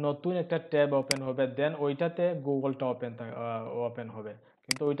নতুন একটা ট্যাব ওপেন হবে, দেন ওইটাতে গুগলটা ওপেন হবে,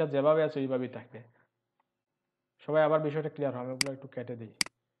 কিন্তু ওইটা যেভাবে আছে ওইভাবেই থাকবে। সবাই আবার বিষয়টা ক্লিয়ার হবে, ওগুলো একটু কেটে দিই।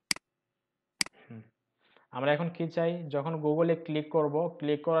 আমরা এখন কি চাই, যখন গুগলে ক্লিক করব,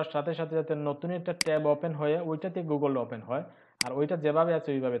 ক্লিক করার সাথে সাথে যাতে নতুন একটা ট্যাব ওপেন হয়ে ওইটাতে গুগল ওপেন হয়, আর ওইটা যেভাবে আছে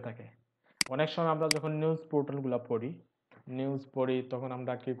ওইভাবে থাকে। অনেক সময় আমরা যখন নিউজ পোর্টালগুলো পড়ি তখন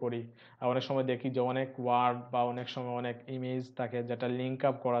আমরা কি করি, অনেক সময় দেখি যে অনেক ওয়ার্ড বা অনেক সময় অনেক ইমেজ থাকে যেটা লিঙ্ক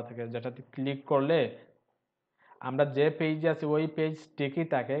আপ করা থাকে, যেটাতে ক্লিক করলে আমরা যে পেজে আছি ওই পেজ ঠিকই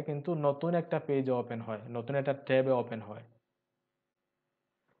থাকে, কিন্তু নতুন একটা পেজ ওপেন হয়, নতুন একটা ট্যাবে ওপেন হয়।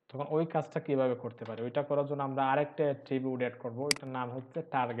 তখন ওই কাজটা কিভাবে করতে পারি, ওইটা করার জন্য আমরা আরেকটা অ্যাট্রিবিউট অ্যাড করব, ওইটার নাম হচ্ছে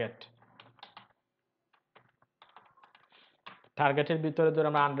টার্গেট। টার্গেটের ভিতরে ধরে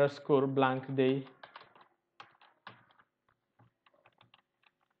আমরা আন্ডারস্কোর ব্ল্যাঙ্ক দেই।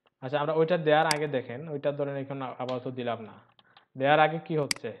 আচ্ছা, আমরা ওইটা দেওয়ার আগে দেখেন, ওইটা ধরেন এখন আপাতত দিলাম না, দেওয়ার আগে কি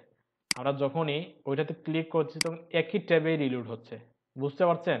হচ্ছে, আমরা যখনই ওইটাতে ক্লিক করছি তখন একই ট্যাবে রিলোড হচ্ছে, বুঝতে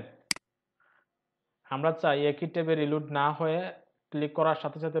পারছেন? আমরা চাই একই ট্যাবে রিলোড না হয়ে ক্লিক করার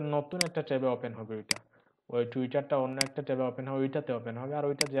সাথে সাথে নতুন একটা ট্যাবে ওপেন হবে, ওইটা ওই টুইটারটা অন্য একটা ট্যাবে ওপেন হবে, ওইটাতে ওপেন হবে, আর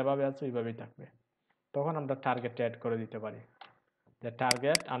ওইটা যেভাবে আছে ওইভাবেই থাকবে। তখন আমরা টার্গেট অ্যাড করে দিতে পারি, যে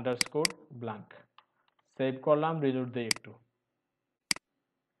টার্গেট আন্ডারস্কোর ব্ল্যাঙ্ক। সেভ করলাম, রিলোড দিই, একটু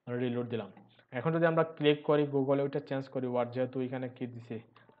রিলোড দিলাম। এখন যদি আমরা ক্লিক করি গুগলে, ওইটা চেঞ্জ করি ওয়ার্ড, যেহেতু ওইখানে কি দিছি,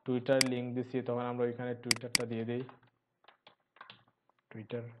 টুইটার লিঙ্ক দিছি, তখন আমরা ওইখানে টুইটারটা দিয়ে দিই,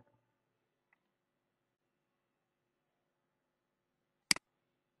 টুইটার।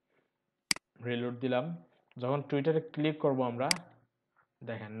 রিলোড দিলাম। যখন টুইটারে ক্লিক করব আমরা,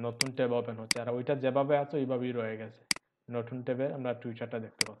 দেখেন নতুন ট্যাব ওপেন হচ্ছে, আর ওইটা যেভাবে আছে ওইভাবেই রয়ে গেছে, নতুন ট্যাবে আমরা টুইটারটা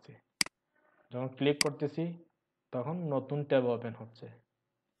দেখতে পাচ্ছি। যখন ক্লিক করতেছি তখন নতুন ট্যাব ওপেন হচ্ছে।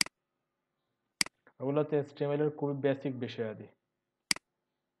 ওগুলোতে HTML এর খুবই বেসিক বিষয়াদি।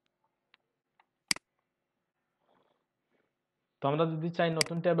 তো আমরা যদি চাই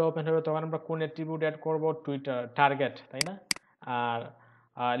নতুন ট্যাবে ওপেন হবে, তখন আমরা কোন অ্যাট্রিবিউট অ্যাড করব, টুইটার টার্গেট, তাই না? আর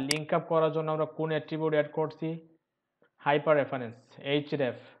লিঙ্ক আপ করার জন্য আমরা কোন অ্যাট্রিবিউট অ্যাড করছি, হাইপার রেফারেন্স,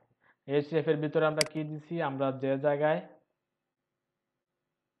 href। href এর ভিতরে আমরা কি দিছি, আমরা যে জায়গায়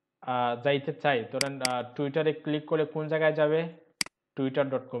যাইতে চাই, ধরেন টুইটারে ক্লিক করলে কোন জায়গায় যাবে,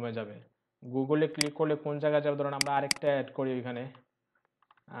 twitter.com এ যাবে। গুগলে ক্লিক করলে কোন জায়গায় যাবে, ধরেন আমরা আরেকটা অ্যাড করি ওইখানে,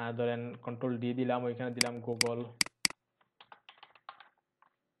 ধরেন কন্ট্রোল ডি দিলাম, ওইখানে দিলাম গুগল,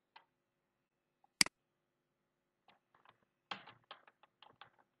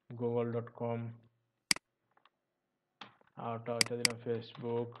 google.com, আর ওইটা দিলাম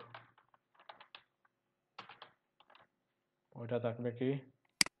ফেসবুক, ওইটা থাকবে কি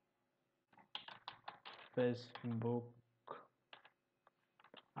ফেসবুক,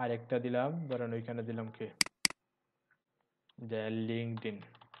 আরেকটা দিলাম ধরেন ওইখানে দিলাম কি যে লিঙ্কডইন,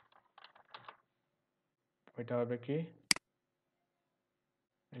 ওইটা হবে কি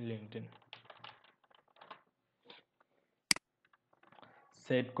লিঙ্কডইন।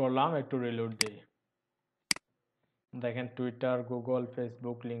 সেভ করলাম, একটু রিলোড দিই, দেখেন টুইটার, গুগল,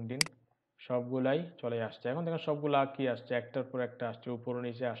 ফেসবুক, লিঙ্কডইন সবগুলাই চলে আসছে। এখন দেখেন সবগুলা কি আসছে, একটার পর একটা আসছে, উপর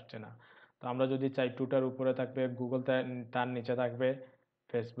নিচে আসছে না। তো আমরা যদি চাই টুইটার উপরে থাকবে, গুগল তার নিচে থাকবে,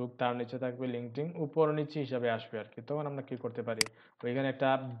 ফেসবুক তার নিচে থাকবে, লিঙ্কডইন উপর নিচে হিসাবে আসবে আর কি। তখন আমরা কি করতে পারি, ওইখানে একটা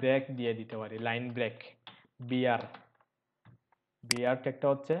ব্রেক দিয়ে দিতে পারি, লাইন ব্রেক, বিআর। বিআর ট্যাগটা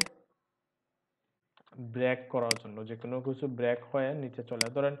হচ্ছে ব্রেক করার জন্য, যে কোনো কিছু ব্রেক হয়ে নিচে চলে,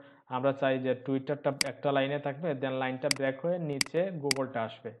 ধরেন আমরা চাই যে টুইটারটা একটা লাইনে থাকবে, দেন লাইনটা ব্রেক হয়ে নিচে গুগলটা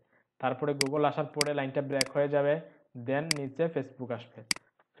আসবে, তারপরে গুগল আসার পরে লাইনটা ব্রেক হয়ে যাবে, দেন নিচে ফেসবুক আসবে,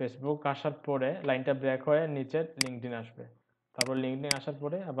 ফেসবুক আসার পরে লাইনটা ব্রেক হয়ে নিচে লিঙ্কডইন আসবে, তারপর লিঙ্কডইন আসার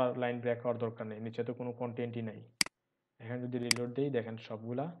পরে আবার লাইন ব্রেক হওয়ার দরকার নেই, নিচে তো কোনো কন্টেন্টই নাই। এখানে যদি রিলোড দিই, দেখেন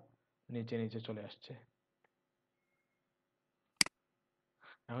সবগুলা নিচে নিচে চলে আসছে।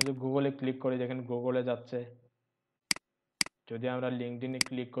 এখন যদি গুগলে ক্লিক করি, দেখেন গুগলে যাচ্ছে, যদি আমরা লিঙ্কডইনে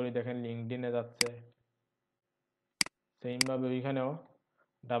ক্লিক করি, দেখেন লিঙ্কডইনে যাচ্ছে। সেইমভাবে ওইখানেও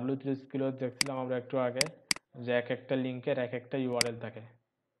W3 স্কিলও দেখছিলাম আমরা একটু আগে, যে এক একটা লিঙ্কের এক একটা ইউআরএল থাকে।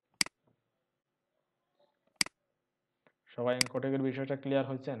 সবাই এনকোটেকের বিষয়টা ক্লিয়ার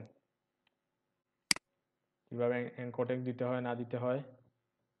হয়েছেন, কিভাবে এনকোটেক দিতে হয় না দিতে হয়?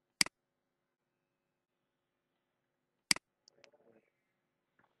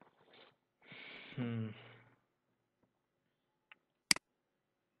 হুম,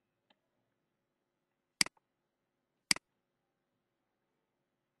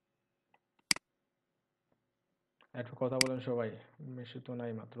 একটু কথা বলেন সবাই, বেশি তো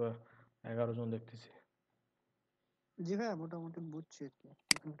নাই, মাত্র 11 জন দেখতেছি। জি ভাইয়া, মোটামুটি বুঝছি আর কি,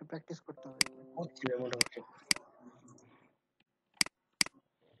 এখন একটু প্র্যাকটিস করতে হবে। বুঝছি মোটামুটি।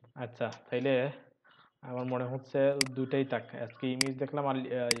 আচ্ছা, তাইলে আমার মনে হচ্ছে দুটাই থাক, আজকে ইমেজ দেখলাম আর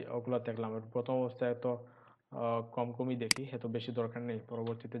ওগুলো দেখলাম, প্রথম অবস্থায় তো কম কমই দেখি, এত বেশি দরকার নেই,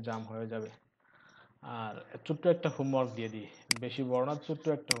 পরবর্তীতে জাম হয়ে যাবে। আর ছোট্ট একটা হোমওয়ার্ক দিয়ে দিই, বেশি বড় না, ছোট্ট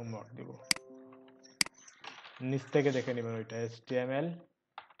একটা হোমওয়ার্ক দিব, নিচ থেকে দেখে নেবেন, ওইটা HTML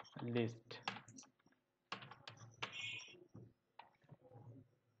লিস্ট।